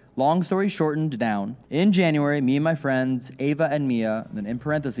 Long story shortened down, in January, me and my friends, Ava and Mia, and then in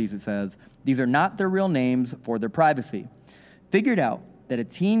parentheses it says, these are not their real names for their privacy, figured out that a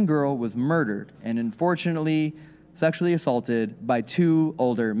teen girl was murdered and unfortunately sexually assaulted by 2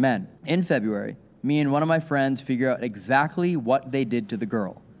 older men. In February, me and one of my friends figure out exactly what they did to the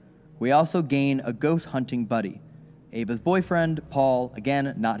girl. We also gain a ghost hunting buddy, Ava's boyfriend, Paul,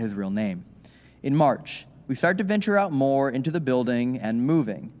 again, not his real name. In March, we start to venture out more into the building and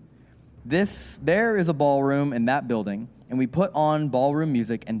moving. There is a ballroom in that building, and we put on ballroom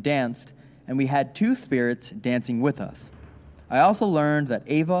music and danced, and we had 2 spirits dancing with us. I also learned that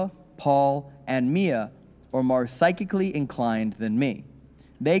Ava, Paul, and Mia are more psychically inclined than me.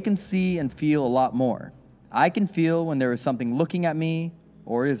 They can see and feel a lot more. I can feel when there is something looking at me,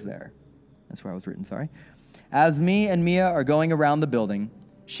 or is there? That's where I was written, sorry. As me and Mia are going around the building,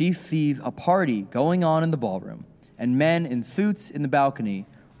 she sees a party going on in the ballroom and men in suits in the balcony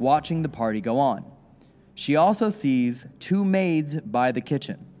watching the party go on. She also sees 2 maids by the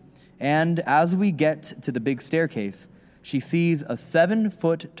kitchen. And as we get to the big staircase, she sees a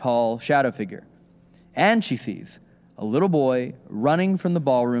 7-foot-tall shadow figure. And she sees a little boy running from the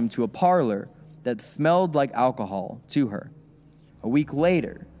ballroom to a parlor that smelled like alcohol to her. A week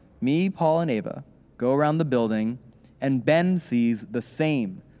later, me, Paul, and Ava go around the building, and Ben sees the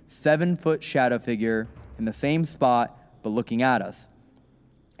same 7-foot shadow figure in the same spot, but looking at us.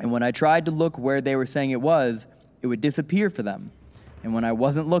 And when I tried to look where they were saying it would disappear for them. And when I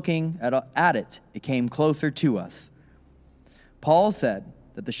wasn't looking at it, it came closer to us. Paul said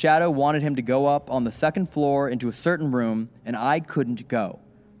that the shadow wanted him to go up on the 2nd floor into a certain room, and I couldn't go.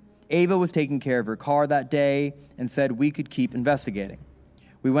 Ava was taking care of her car that day and said we could keep investigating.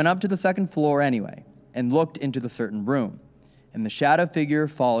 We went up to the 2nd floor anyway and looked into the certain room, and the shadow figure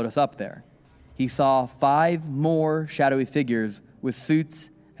followed us up there. He saw 5 more shadowy figures with suits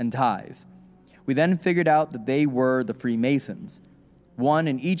and ties. We then figured out that they were the Freemasons, 1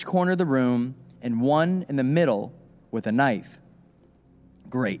 in each corner of the room and 1 in the middle with a knife.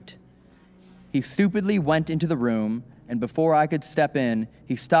 Great. He stupidly went into the room, and before I could step in,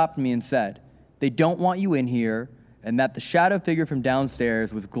 he stopped me and said, "They don't want you in here," and that the shadow figure from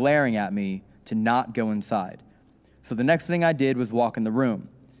downstairs was glaring at me to not go inside. So the next thing I did was walk in the room.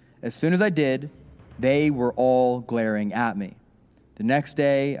 As soon as I did, they were all glaring at me. The next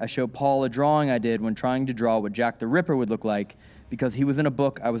day, I showed Paul a drawing I did when trying to draw what Jack the Ripper would look like because he was in a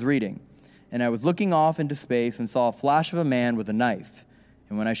book I was reading. And I was looking off into space and saw a flash of a man with a knife.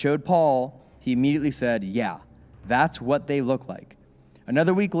 And when I showed Paul, he immediately said, "Yeah, that's what they look like."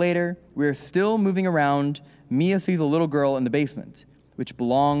 Another week later, we are still moving around. Mia sees a little girl in the basement, which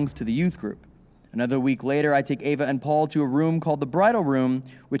belongs to the youth group. Another week later, I take Ava and Paul to a room called the bridal room,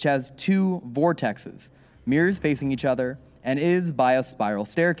 which has 2 vortexes, mirrors facing each other, and is by a spiral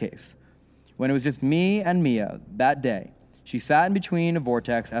staircase. When it was just me and Mia that day, she sat in between a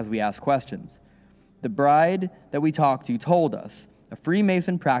vortex as we asked questions. The bride that we talked to told us a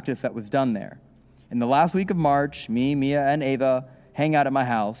Freemason practice that was done there. In the last week of March, me, Mia, and Ava hang out at my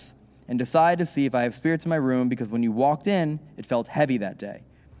house and decide to see if I have spirits in my room because when you walked in, it felt heavy that day.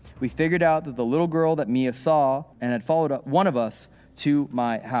 We figured out that the little girl that Mia saw and had followed up one of us to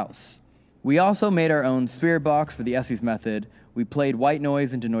my house. We also made our own spirit box for the Essie's method. We played white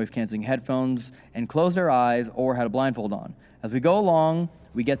noise into noise-canceling headphones and closed our eyes or had a blindfold on. As we go along,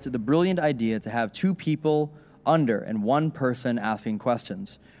 we get to the brilliant idea to have 2 people under and 1 person asking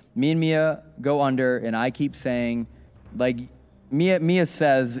questions. Me and Mia go under, and I keep saying, like, Mia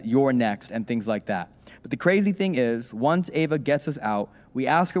says, "You're next," and things like that. But the crazy thing is, once Ava gets us out, we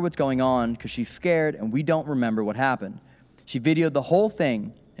ask her what's going on because she's scared and we don't remember what happened. She videoed the whole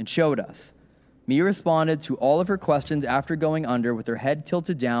thing and showed us. Mia responded to all of her questions after going under with her head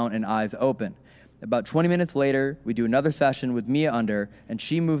tilted down and eyes open. About 20 minutes later, we do another session with Mia under, and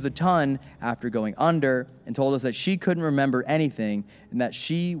she moves a ton after going under and told us that she couldn't remember anything and that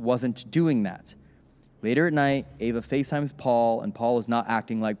she wasn't doing that. Later at night, Ava FaceTimes Paul, and Paul is not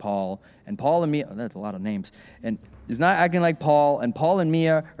acting like Paul. And Paul and Mia, that's a lot of names, and is not acting like Paul, and Paul and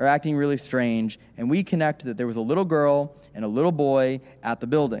Mia are acting really strange, and we connect that there was a little girl and a little boy at the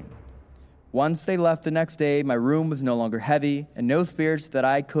building. Once they left the next day, my room was no longer heavy, and no spirits that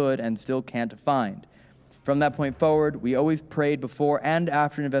I could and still can't find. From that point forward, we always prayed before and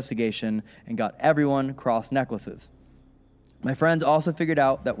after an investigation and got everyone cross necklaces. My friends also figured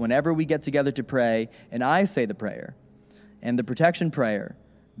out that whenever we get together to pray, and I say the prayer and the protection prayer,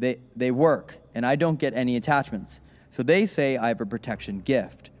 they work, and I don't get any attachments. So they say I have a protection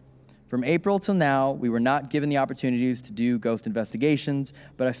gift. From April till now, we were not given the opportunities to do ghost investigations,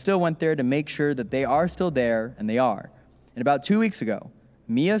 but I still went there to make sure that they are still there, and they are. And about 2 weeks ago,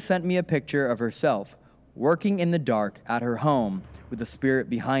 Mia sent me a picture of herself working in the dark at her home with a spirit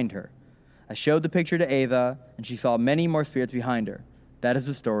behind her. I showed the picture to Ava, and she saw many more spirits behind her. That is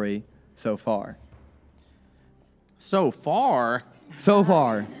the story so far. So far? So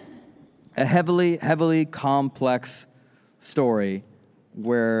far. A heavily complex story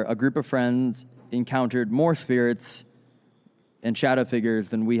where a group of friends encountered more spirits and shadow figures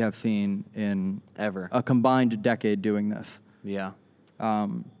than we have seen in ever a combined decade doing this. Yeah.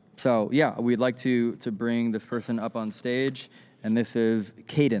 So we'd like to bring this person up on stage, and this is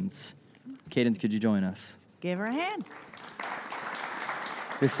Cadence. Cadence, could you join us? Give her a hand.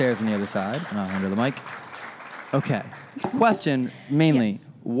 This chair's on the other side, and I'll hand her the mic. Okay. Question mainly. Yes.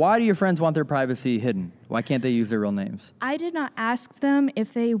 Why do your friends want their privacy hidden? Why can't they use their real names? I did not ask them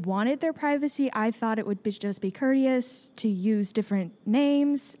if they wanted their privacy. I thought it would just be courteous to use different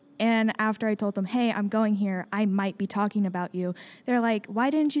names. And after I told them, hey, I'm going here, I might be talking about you, they're like, why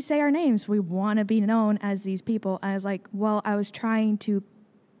didn't you say our names? We want to be known as these people. I was like, well, I was trying to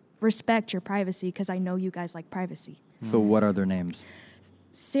respect your privacy because I know you guys like privacy. So what are their names?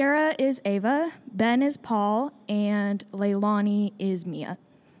 Sarah is Ava, Ben is Paul, and Leilani is Mia.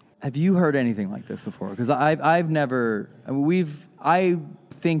 Have you heard anything like this before? Because I've never. I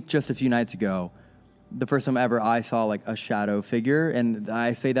think just a few nights ago, the first time ever I saw like a shadow figure, and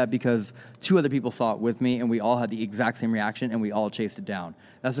I say that because 2 other people saw it with me, and we all had the exact same reaction, and we all chased it down.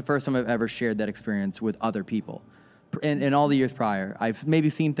 That's the first time I've ever shared that experience with other people. In all the years prior, I've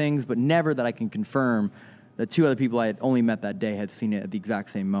maybe seen things, but never that I can confirm that 2 other people I had only met that day had seen it at the exact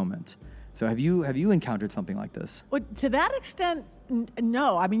same moment. So have you encountered something like this? Well, to that extent,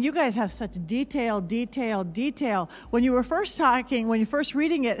 no. I mean, you guys have such detail. When you were first talking, when you're first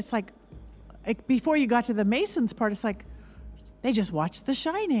reading it, it's like, before you got to the Masons part, it's like, they just watched The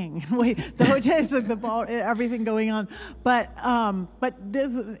Shining. Wait, the hotels, like the ball, everything going on. But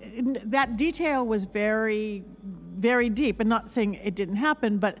that detail was very, very deep. And not saying it didn't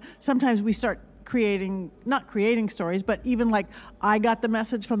happen, but sometimes we start not creating stories, but even like I got the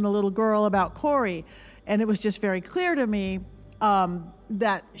message from the little girl about Corey, and it was just very clear to me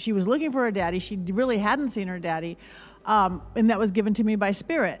that she was looking for her daddy. She really hadn't seen her daddy, and that was given to me by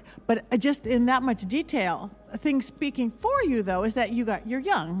spirit. But just in that much detail, thing speaking for you though is that you're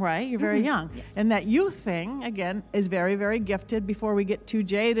young, right? You're very young, yes. And that youth thing again is very, very gifted. Before we get too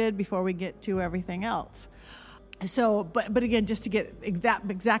jaded, before we get to everything else. So, but again, just to get that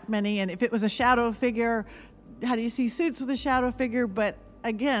exact many, and if it was a shadow figure, how do you see suits with a shadow figure? But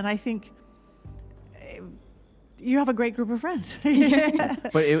again, I think you have a great group of friends.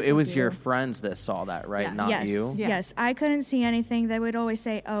 But it was your friends that saw that, right? Yeah. Not yes, you? Yeah. Yes, I couldn't see anything. They would always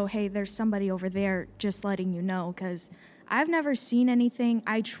say, oh, hey, there's somebody over there, just letting you know, because I've never seen anything.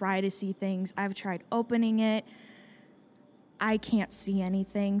 I try to see things. I've tried opening it. I can't see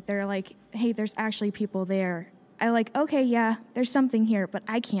anything. They're like, hey, there's actually people there. I like, okay, yeah, there's something here, but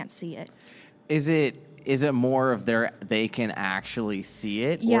I can't see it. Is it more of they can actually see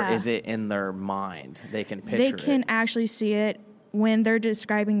it, Yeah. or is it in their mind? They can picture They can it. actually see it when they're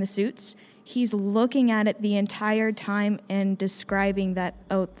describing the suits. He's looking at it the entire time and describing that,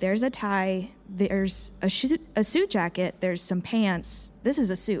 oh, there's a tie, there's a suit jacket, there's some pants. This is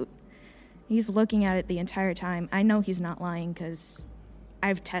a suit. He's looking at it the entire time. I know he's not lying because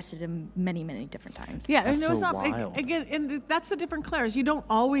I've tested him many, many different times. Yeah, That's and it's so not wild. again, and that's the different clairs. You don't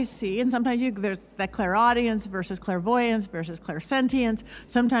always see, and sometimes there's that clairaudience versus clairvoyance versus clairsentience.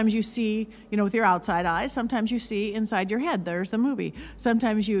 Sometimes you see, with your outside eyes. Sometimes you see inside your head. There's the movie.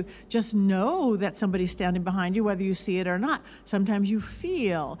 Sometimes you just know that somebody's standing behind you, whether you see it or not. Sometimes you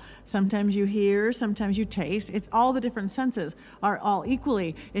feel. Sometimes you hear. Sometimes you taste. It's all the different senses are all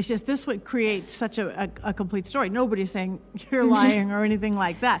equally. It's just this would create such a complete story. Nobody's saying you're lying or anything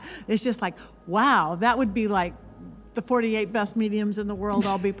like that. It's just like, wow, that would be like the 48 best mediums in the world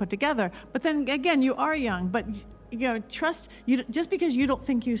all be put together. But then again, you are young, but trust you. Just because you don't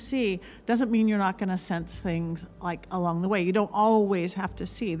think you see doesn't mean you're not going to sense things like along the way. You don't always have to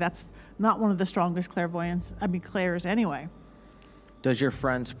see. That's not one of the strongest clairs anyway. Does your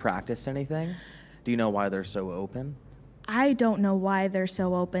friends practice anything? Do you know why they're so open? I don't know why they're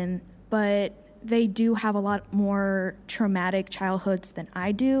so open, but they do have a lot more traumatic childhoods than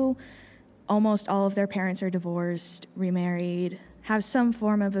I do. Almost all of their parents are divorced, remarried, have some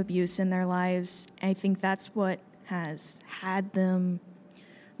form of abuse in their lives. I think that's what has had them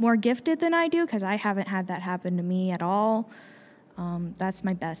more gifted than I do, because I haven't had that happen to me at all. That's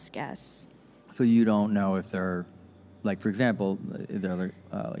my best guess. So you don't know if they're, like, for example, they're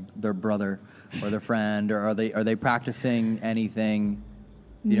like their brother or their friend, or are they practicing anything?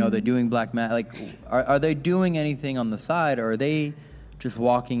 They're doing black magic. Like, are they doing anything on the side, or are they just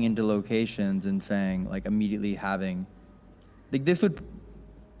walking into locations and saying, like, immediately having, like, this would,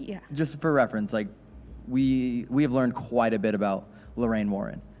 just for reference, like, we have learned quite a bit about Lorraine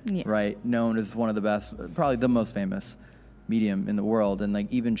Warren, right? Known as one of the best, probably the most famous medium in the world, and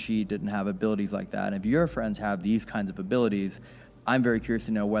like even she didn't have abilities like that. And if your friends have these kinds of abilities, I'm very curious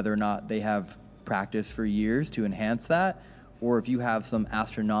to know whether or not they have practiced for years to enhance that, or if you have some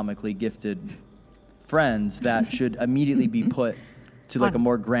astronomically gifted friends that should immediately be put to like a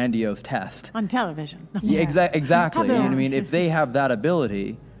more grandiose test. On television. Yeah, exactly. You know what I mean? If they have that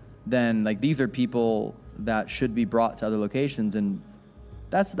ability, then like these are people that should be brought to other locations, and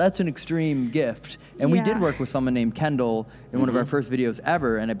that's an extreme gift. And we did work with someone named Kendall in one of our first videos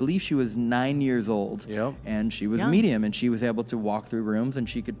ever, and I believe she was 9 years old. Yep. And she was a medium, and she was able to walk through rooms, and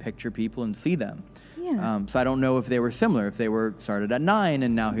she could picture people and see them. So I don't know if they were similar, if they were started at 9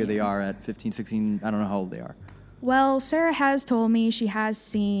 and now here they are at 15, 16, I don't know how old they are. Well, Sarah has told me she has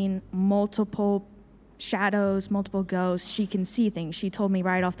seen multiple shadows, multiple ghosts. She can see things. She told me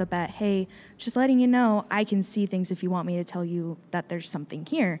right off the bat, hey, just letting you know, I can see things if you want me to tell you that there's something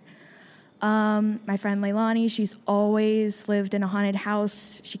here. My friend Leilani, she's always lived in a haunted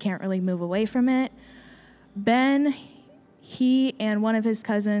house. She can't really move away from it. Ben, he and one of his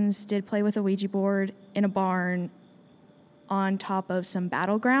cousins did play with a Ouija board in a barn on top of some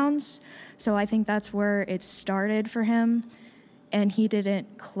battlegrounds. So I think that's where it started for him. And he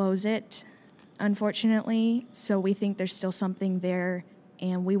didn't close it, unfortunately. So we think there's still something there,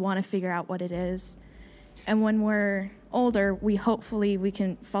 and we want to figure out what it is. And when we're older, we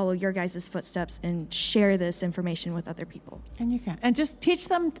can follow your guys' footsteps and share this information with other people. And you can. And just teach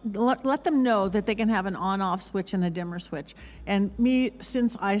them, let them know that they can have an on-off switch and a dimmer switch. And me,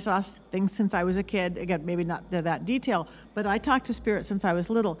 since I saw things since I was a kid, again, maybe not to that detail, but I talked to spirits since I was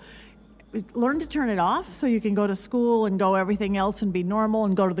little. Learn to turn it off so you can go to school and go everything else and be normal,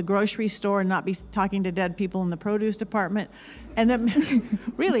 and go to the grocery store and not be talking to dead people in the produce department. And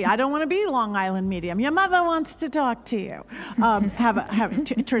really, I don't want to be Long Island medium. Your mother wants to talk to you.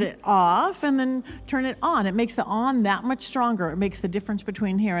 Turn it off and then turn it on. It makes the on that much stronger. It makes the difference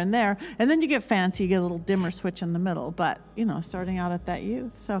between here and there. And then you get fancy, you get a little dimmer switch in the middle. But, starting out at that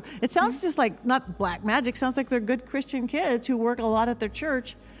youth. So it sounds just like, not black magic, sounds like they're good Christian kids who work a lot at their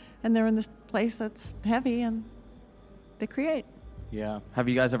church. And they're in this place that's heavy, and they create. Yeah. Have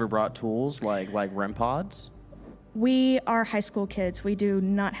you guys ever brought tools like REM pods? We are high school kids. We do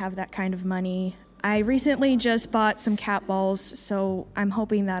not have that kind of money. I recently just bought some cat balls, so I'm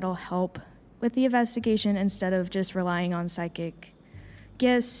hoping that'll help with the investigation instead of just relying on psychic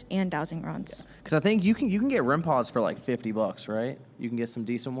gifts and dowsing rods. Because I think you can get REM pods for like $50, right? You can get some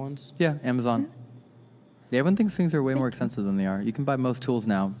decent ones. Yeah, Amazon. Mm-hmm. Yeah, everyone thinks things are way more expensive than they are. You can buy most tools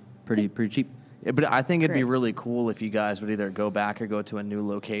now pretty cheap. Yeah, but I think it'd be really cool if you guys would either go back or go to a new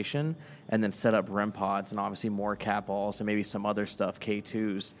location and then set up REM pods and obviously more cat balls and maybe some other stuff,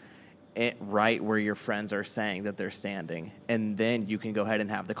 K2s, right where your friends are saying that they're standing. And then you can go ahead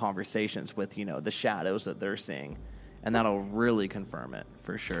and have the conversations with, the shadows that they're seeing. And that'll really confirm it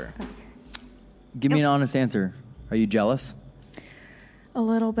for sure. Give me an honest answer. Are you jealous? A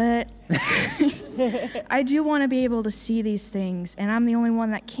little bit. I do want to be able to see these things, and I'm the only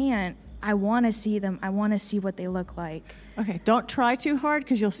one that can't. I want to see them. I want to see what they look like. Okay, don't try too hard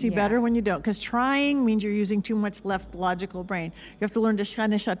because you'll see Yeah. better when you don't. Because trying means you're using too much left logical brain. You have to learn to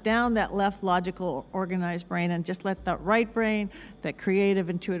kind of shut down that left logical organized brain and just let that right brain, that creative,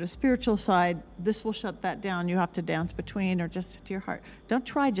 intuitive, spiritual side, this will shut that down. You have to dance between or just to your heart. Don't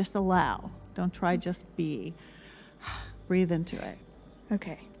try, just allow. Don't try, just be. Breathe into it.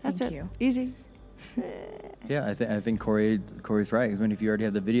 Okay, That's thank it. you. Easy. Yeah, I think Corey's right. I mean, if you already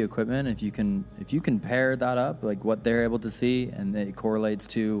have the video equipment, if you can pair that up, like what they're able to see, and it correlates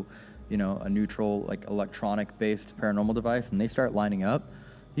to, a neutral, like electronic-based paranormal device, and they start lining up,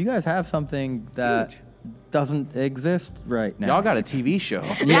 you guys have something that doesn't exist right now. Y'all got a TV show.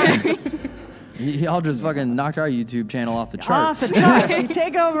 Yeah. Y'all just fucking knocked our YouTube channel off the charts. Off the charts. You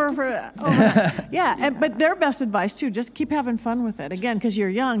take over. Yeah, but their best advice, too, just keep having fun with it. Again, because you're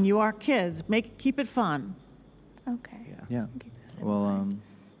young, you are kids. Keep it fun. Okay. Yeah. Well,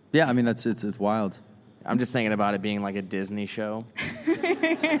 yeah, I mean, it's wild. I'm just thinking about it being like a Disney show.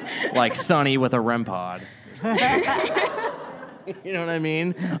 Like Sunny with a REM pod. You know what I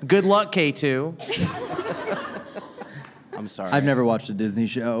mean? Good luck, K2. I'm sorry. I've never watched a Disney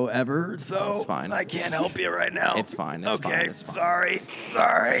show ever, so It's fine. I can't help you right now. It's fine. It's fine. Sorry.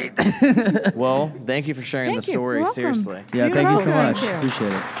 Well, thank you for sharing Thank the you. story. You're welcome. Seriously. Yeah, You're thank you so welcome. much. Thank you.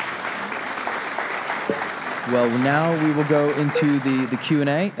 Appreciate it. Well, now we will go into the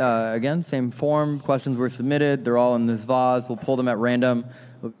Q&A. Again, same form. Questions were submitted. They're all in this vase. We'll pull them at random.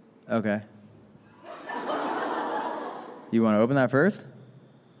 Okay. You want to open that first?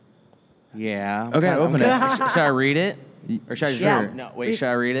 Yeah. Okay, open it. Should I read it? Or should I just Yeah. No, wait, should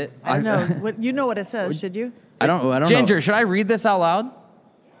I read it? I don't know. You know what it says, should you? I don't know. Ginger, should I read this out loud?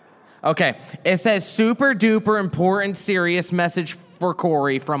 Okay. It says super duper important serious message for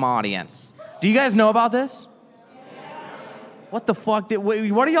Corey from audience. Do you guys know about this? What the fuck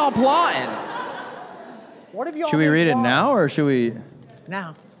what are y'all plotting? What have y'all Should we been read it plotting? now, or should we?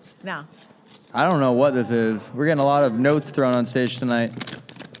 Now. I don't know what this is. We're getting a lot of notes thrown on stage tonight.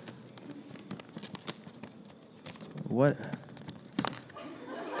 What?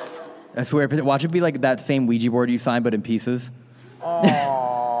 I swear, watch it be like that same Ouija board you signed, but in pieces.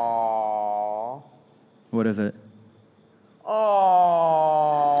 Aww. What is it?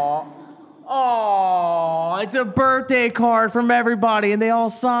 Oh, it's a birthday card from everybody, and they all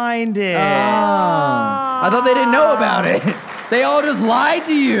signed it. I thought they didn't know about it. They all just lied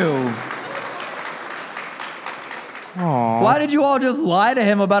to you. Why did you all just lie to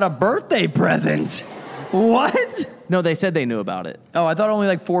him about a birthday present? What? No, they said they knew about it. Oh, I thought only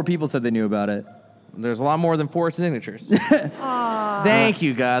like 4 people said they knew about it. There's a lot more than 4 signatures. Thank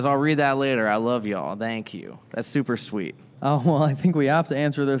you, guys. I'll read that later. I love y'all. Thank you. That's super sweet. Oh, well, I think we have to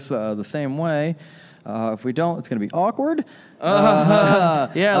answer this the same way. If we don't, it's going to be awkward.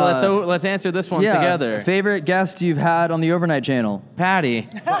 Let's answer this one together. Favorite guest you've had on the Overnight Channel? Patti.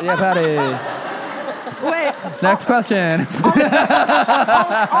 Yeah, Patti. Wait, Next question.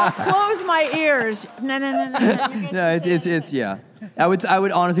 I'll close my ears. No. No, it's yeah. I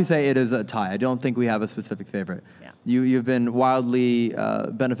would honestly say it is a tie. I don't think we have a specific favorite. Yeah. You've been wildly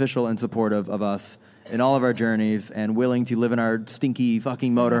beneficial and supportive of us in all of our journeys, and willing to live in our stinky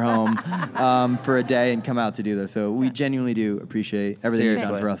fucking motorhome for a day and come out to do this. So we genuinely do appreciate everything you've done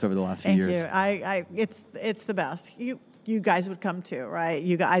Seriously. for us over the last few Thank years. you. It's the best. You guys would come too, right?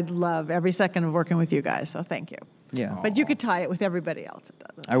 I'd love every second of working with you guys. So thank you. Yeah. But you could tie it with everybody else. It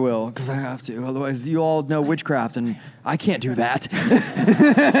doesn't. I will, because I have to. Otherwise, you all know witchcraft, and I can't do that.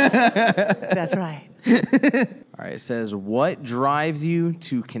 That's right. All right, it says, what drives you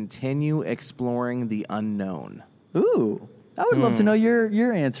to continue exploring the unknown? Ooh, I would love to know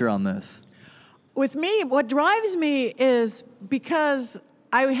your answer on this. With me, what drives me is because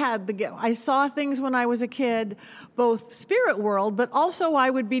I saw things when I was a kid, both spirit world, but also I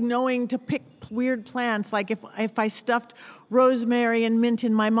would be knowing to pick weird plants. Like if I stuffed rosemary and mint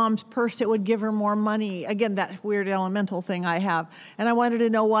in my mom's purse, it would give her more money. Again, that weird elemental thing I have. And I wanted to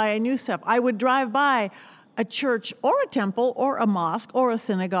know why I knew stuff. I would drive by a church or a temple or a mosque or a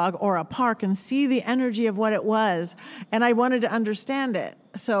synagogue or a park and see the energy of what it was. And I wanted to understand it.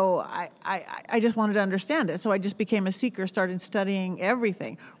 So I just wanted to understand it. So I just became a seeker, started studying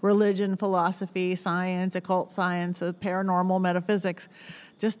everything: religion, philosophy, science, occult science, paranormal, metaphysics,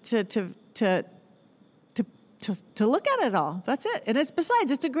 just to look at it all. That's it. And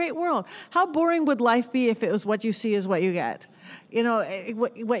it's a great world. How boring would life be if it was what you see is what you get? You know,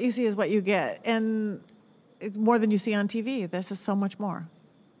 what you see is what you get. And more than you see on TV. This is so much more.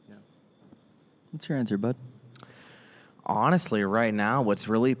 Yeah. What's your answer, bud? Honestly, right now, what's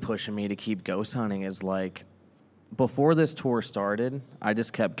really pushing me to keep ghost hunting is like before this tour started, I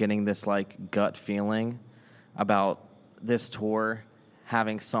just kept getting this like gut feeling about this tour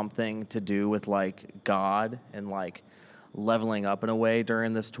having something to do with like God and like leveling up in a way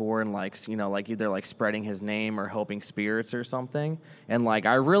during this tour and like, you know, like either like spreading his name or helping spirits or something. And like,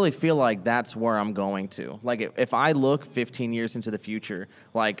 I really feel like that's where I'm going to. Like if I look 15 years into the future,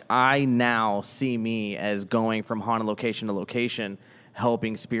 like I now see me as going from haunted location to location,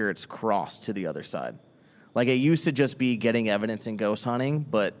 helping spirits cross to the other side. Like it used to just be getting evidence and ghost hunting,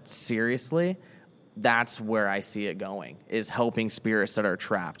 but seriously, that's where I see it going, is helping spirits that are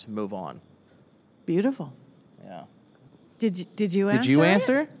trapped move on. Beautiful. Yeah. Did you answer? Did you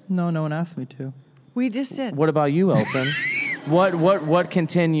answer? No one asked me to. We just did. What about you, Elton? What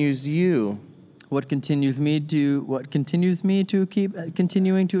continues you? What continues me to keep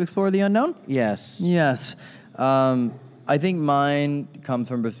continuing to explore the unknown? Yes. Yes. I think mine comes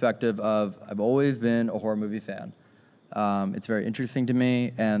from perspective of I've always been a horror movie fan. It's very interesting to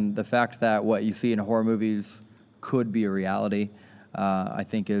me, and the fact that what you see in horror movies could be a reality, I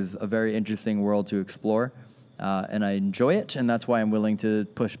think is a very interesting world to explore. And I enjoy it, and that's why I'm willing to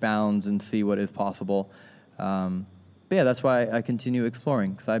push bounds and see what is possible. But yeah, that's why I continue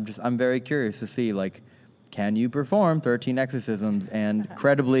exploring, because I'm very curious to see, like, can you perform 13 exorcisms and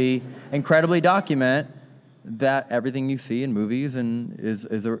incredibly document that everything you see in movies and is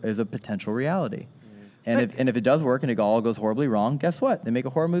a potential reality. And if it does work and it all goes horribly wrong, guess what? They make a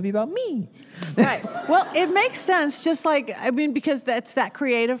horror movie about me. Right. Well, it makes sense, just like, I mean, because that's that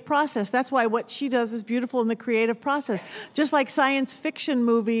creative process. That's why what she does is beautiful in the creative process. Just like science fiction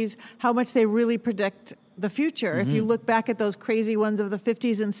movies, how much they really predict the future. If you look back at those crazy ones of the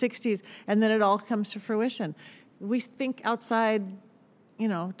 50s and 60s, and then it all comes to fruition. We think outside, you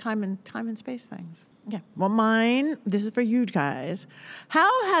know, time and space things. Yeah. Well, mine, this is for you guys.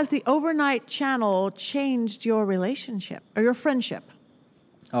 How has the overnight channel changed your relationship or your friendship?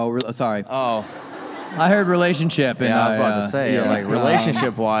 Oh, sorry. Oh. I heard relationship. And I was about to say, like,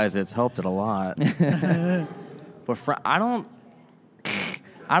 relationship-wise, it's helped it a lot. But I don't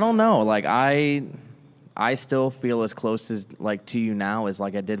know. Like, I still feel as close as, like, to you now as,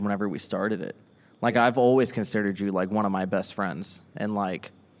 like, I did whenever we started it. Like, I've always considered you, like, one of my best friends. And,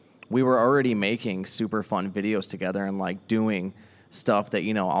 like, we were already making super fun videos together and, like, doing stuff that,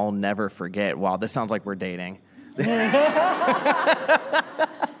 you know, I'll never forget. Wow, this sounds like we're dating.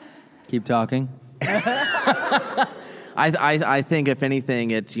 Keep talking. I think, if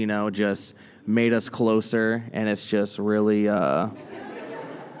anything, it's, you know, just made us closer, and it's just really...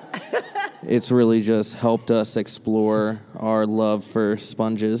 It's really just helped us explore our love for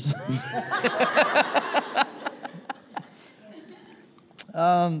sponges.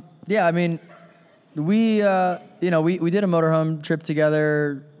 Yeah, I mean, we did a motorhome trip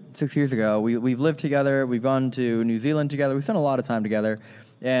together 6 years ago. We've lived together. We've gone to New Zealand together. We spent a lot of time together,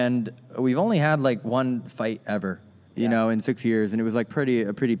 and we've only had like one fight ever. You know, in 6 years, and it was like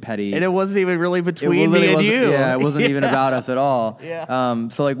pretty petty. And it wasn't even really between me and you. Yeah, it wasn't even about us at all. Yeah.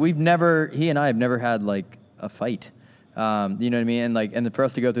 So like he and I have never had like a fight. You know what I mean? And for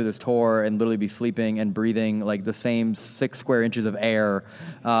us to go through this tour and literally be sleeping and breathing like the same 6 square inches of air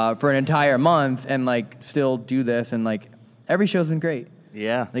for an entire month, and like still do this, and like every show's been great.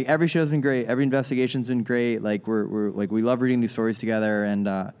 Yeah. Like every show's been great. Every investigation's been great. Like we're like we love reading these stories together,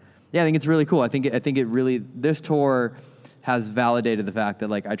 and. Yeah, I think it's really cool. I think it really, this tour has validated the fact that,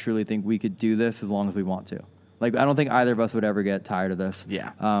 like, I truly think we could do this as long as we want to. Like, I don't think either of us would ever get tired of this.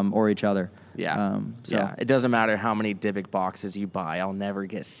 Yeah. Or each other. Yeah. So. Yeah. It doesn't matter how many Dybbuk boxes you buy. I'll never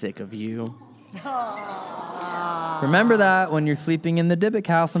get sick of you. Remember that when you're sleeping in the Dybbuk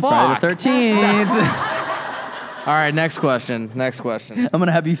house on Friday the 13th. All right, next question. I'm going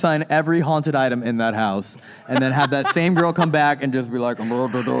to have you sign every haunted item in that house, and then have that same girl come back and just be like...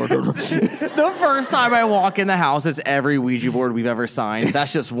 The first time I walk in the house, it's every Ouija board we've ever signed.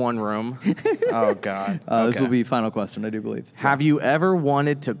 That's just one room. Oh, God. This will be final question, I do believe. Have you ever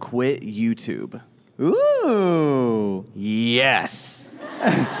wanted to quit YouTube? Ooh. Yes.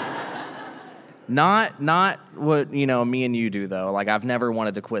 Not what, you know, me and you do, though. Like, I've never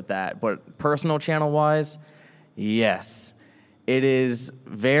wanted to quit that. But personal channel-wise... yes, it is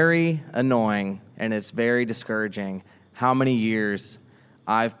very annoying, and it's very discouraging how many years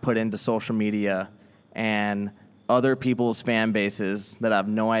I've put into social media and other people's fan bases that have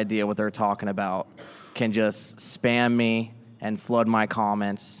no idea what they're talking about can just spam me and flood my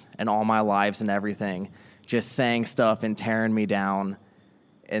comments and all my lives and everything, just saying stuff and tearing me down,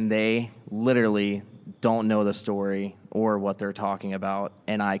 and they literally don't know the story or what they're talking about,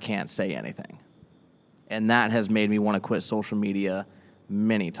 and I can't say anything. And that has made me want to quit social media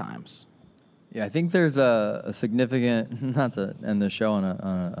many times. Yeah, I think there's a significant, not to end the show on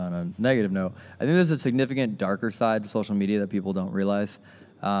a negative note, I think there's a significant darker side to social media that people don't realize.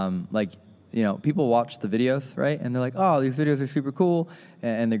 People watch the videos, right? And they're like, oh, these videos are super cool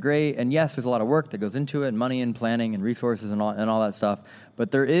and they're great. And yes, there's a lot of work that goes into it, and money and planning and resources and all that stuff.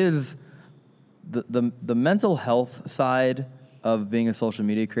 But there is the mental health side of being a social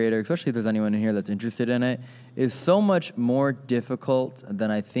media creator, especially if there's anyone in here that's interested in it, is so much more difficult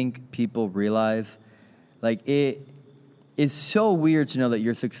than I think people realize. Like, it is so weird to know that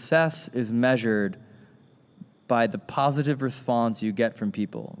your success is measured by the positive response you get from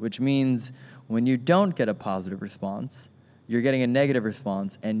people, which means when you don't get a positive response, you're getting a negative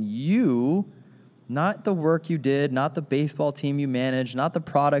response, and you, not the work you did, not the baseball team you managed, not the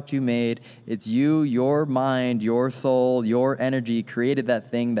product you made, it's you, your mind, your soul, your energy created that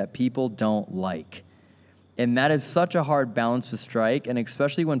thing that people don't like. And that is such a hard balance to strike, and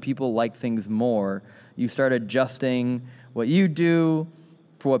especially when people like things more, you start adjusting what you do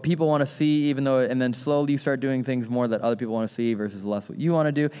for what people want to see, and then slowly you start doing things more that other people want to see versus less what you want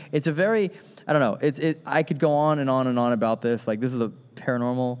to do. It's a very, I don't know, I could go on and on and on about this. Like, this is a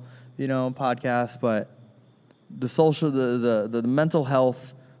paranormal, podcast, but the mental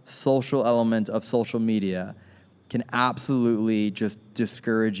health social element of social media can absolutely just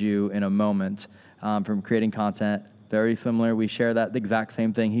discourage you in a moment from creating content. Very similar. We share the exact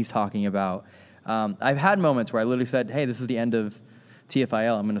same thing he's talking about. I've had moments where I literally said, hey, this is the end of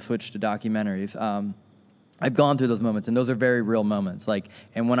TFIL. I'm going to switch to documentaries. I've gone through those moments, and those are very real moments.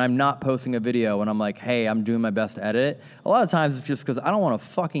 And when I'm not posting a video, when I'm like, hey, I'm doing my best to edit it, a lot of times it's just because I don't want to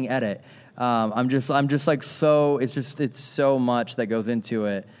fucking edit. It's so much that goes into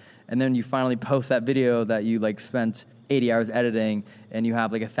it. And then you finally post that video that you spent 80 hours editing, and you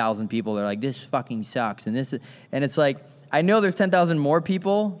have 1,000 people that are like, this fucking sucks. And it's like, I know there's 10,000 more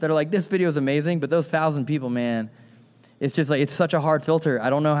people that are like, this video is amazing, but those 1,000 people, man, it's just it's such a hard filter.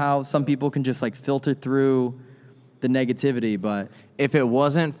 I don't know how some people can just filter through the negativity, but if it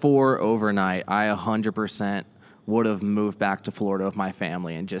wasn't for overnight, I 100% would have moved back to Florida with my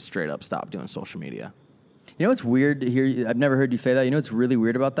family and just straight up stopped doing social media. You know what's weird to hear? I've never heard you say that. You know what's really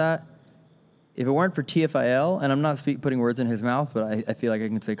weird about that? If it weren't for TFIL, and I'm not putting words in his mouth, but I feel like I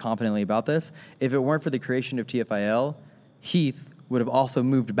can say confidently about this, if it weren't for the creation of TFIL, Heath would have also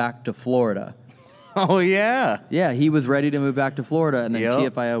moved back to Florida. Oh, yeah. Yeah, he was ready to move back to Florida, and then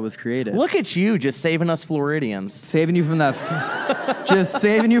TFIL was created. Look at you, just saving us Floridians. Saving you from that, just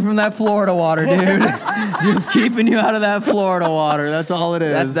saving you from that Florida water, dude. Just keeping you out of that Florida water. That's all it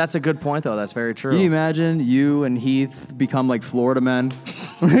is. That's a good point, though. That's very true. Can you imagine you and Heath become like Florida men?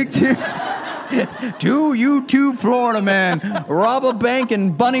 Two Florida men rob a bank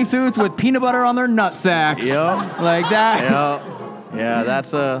in bunny suits with peanut butter on their nut sacks. Yep. Like that. Yep. Yeah,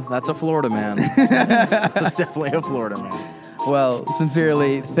 that's a Florida man. That's definitely a Florida man. Well,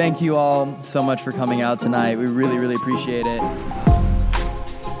 sincerely, thank you all so much for coming out tonight. We really, really appreciate it.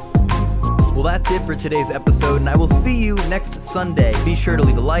 Well, that's it for today's episode, and I will see you next Sunday. Be sure to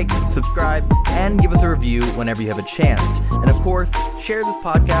leave a like, subscribe, and give us a review whenever you have a chance. And of course, share this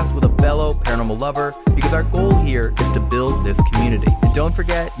podcast with a fellow paranormal lover, because our goal here is to build this community. And don't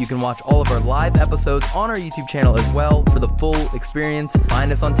forget, you can watch all of our live episodes on our YouTube channel as well for the full experience.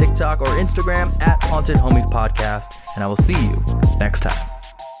 Find us on TikTok or Instagram at Haunted Homies Podcast, and I will see you next time.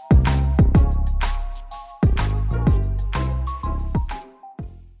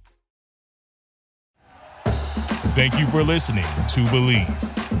 Thank you for listening to Believe.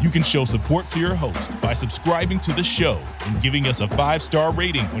 You can show support to your host by subscribing to the show and giving us a 5-star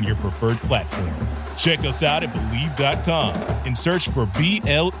rating on your preferred platform. Check us out at Believe.com and search for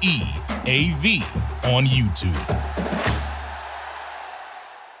BLEAV on YouTube.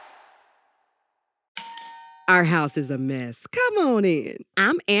 Our house is a mess. Come on in.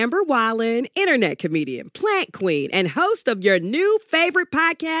 I'm Amber Wallen, internet comedian, plant queen, and host of your new favorite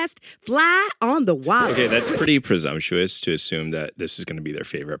podcast, Fly on the Wallen. Okay, that's pretty presumptuous to assume that this is going to be their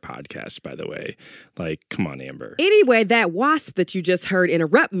favorite podcast, by the way. Come on, Amber. Anyway, that wasp that you just heard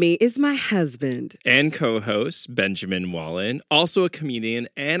interrupt me is my husband. And co-host, Benjamin Wallen, also a comedian,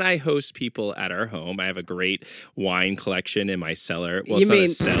 and I host people at our home. I have a great wine collection in my cellar. Well, you mean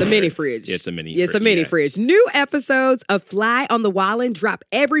the mini fridge? Yeah, it's a mini fridge. It's a mini fridge. New episodes of Fly on the Wallen drop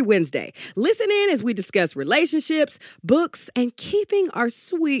every Wednesday. Listen in as we discuss relationships, books, and keeping our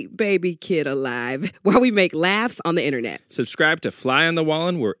sweet baby kid alive while we make laughs on the internet. Subscribe to Fly on the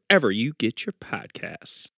Wallen wherever you get your podcasts.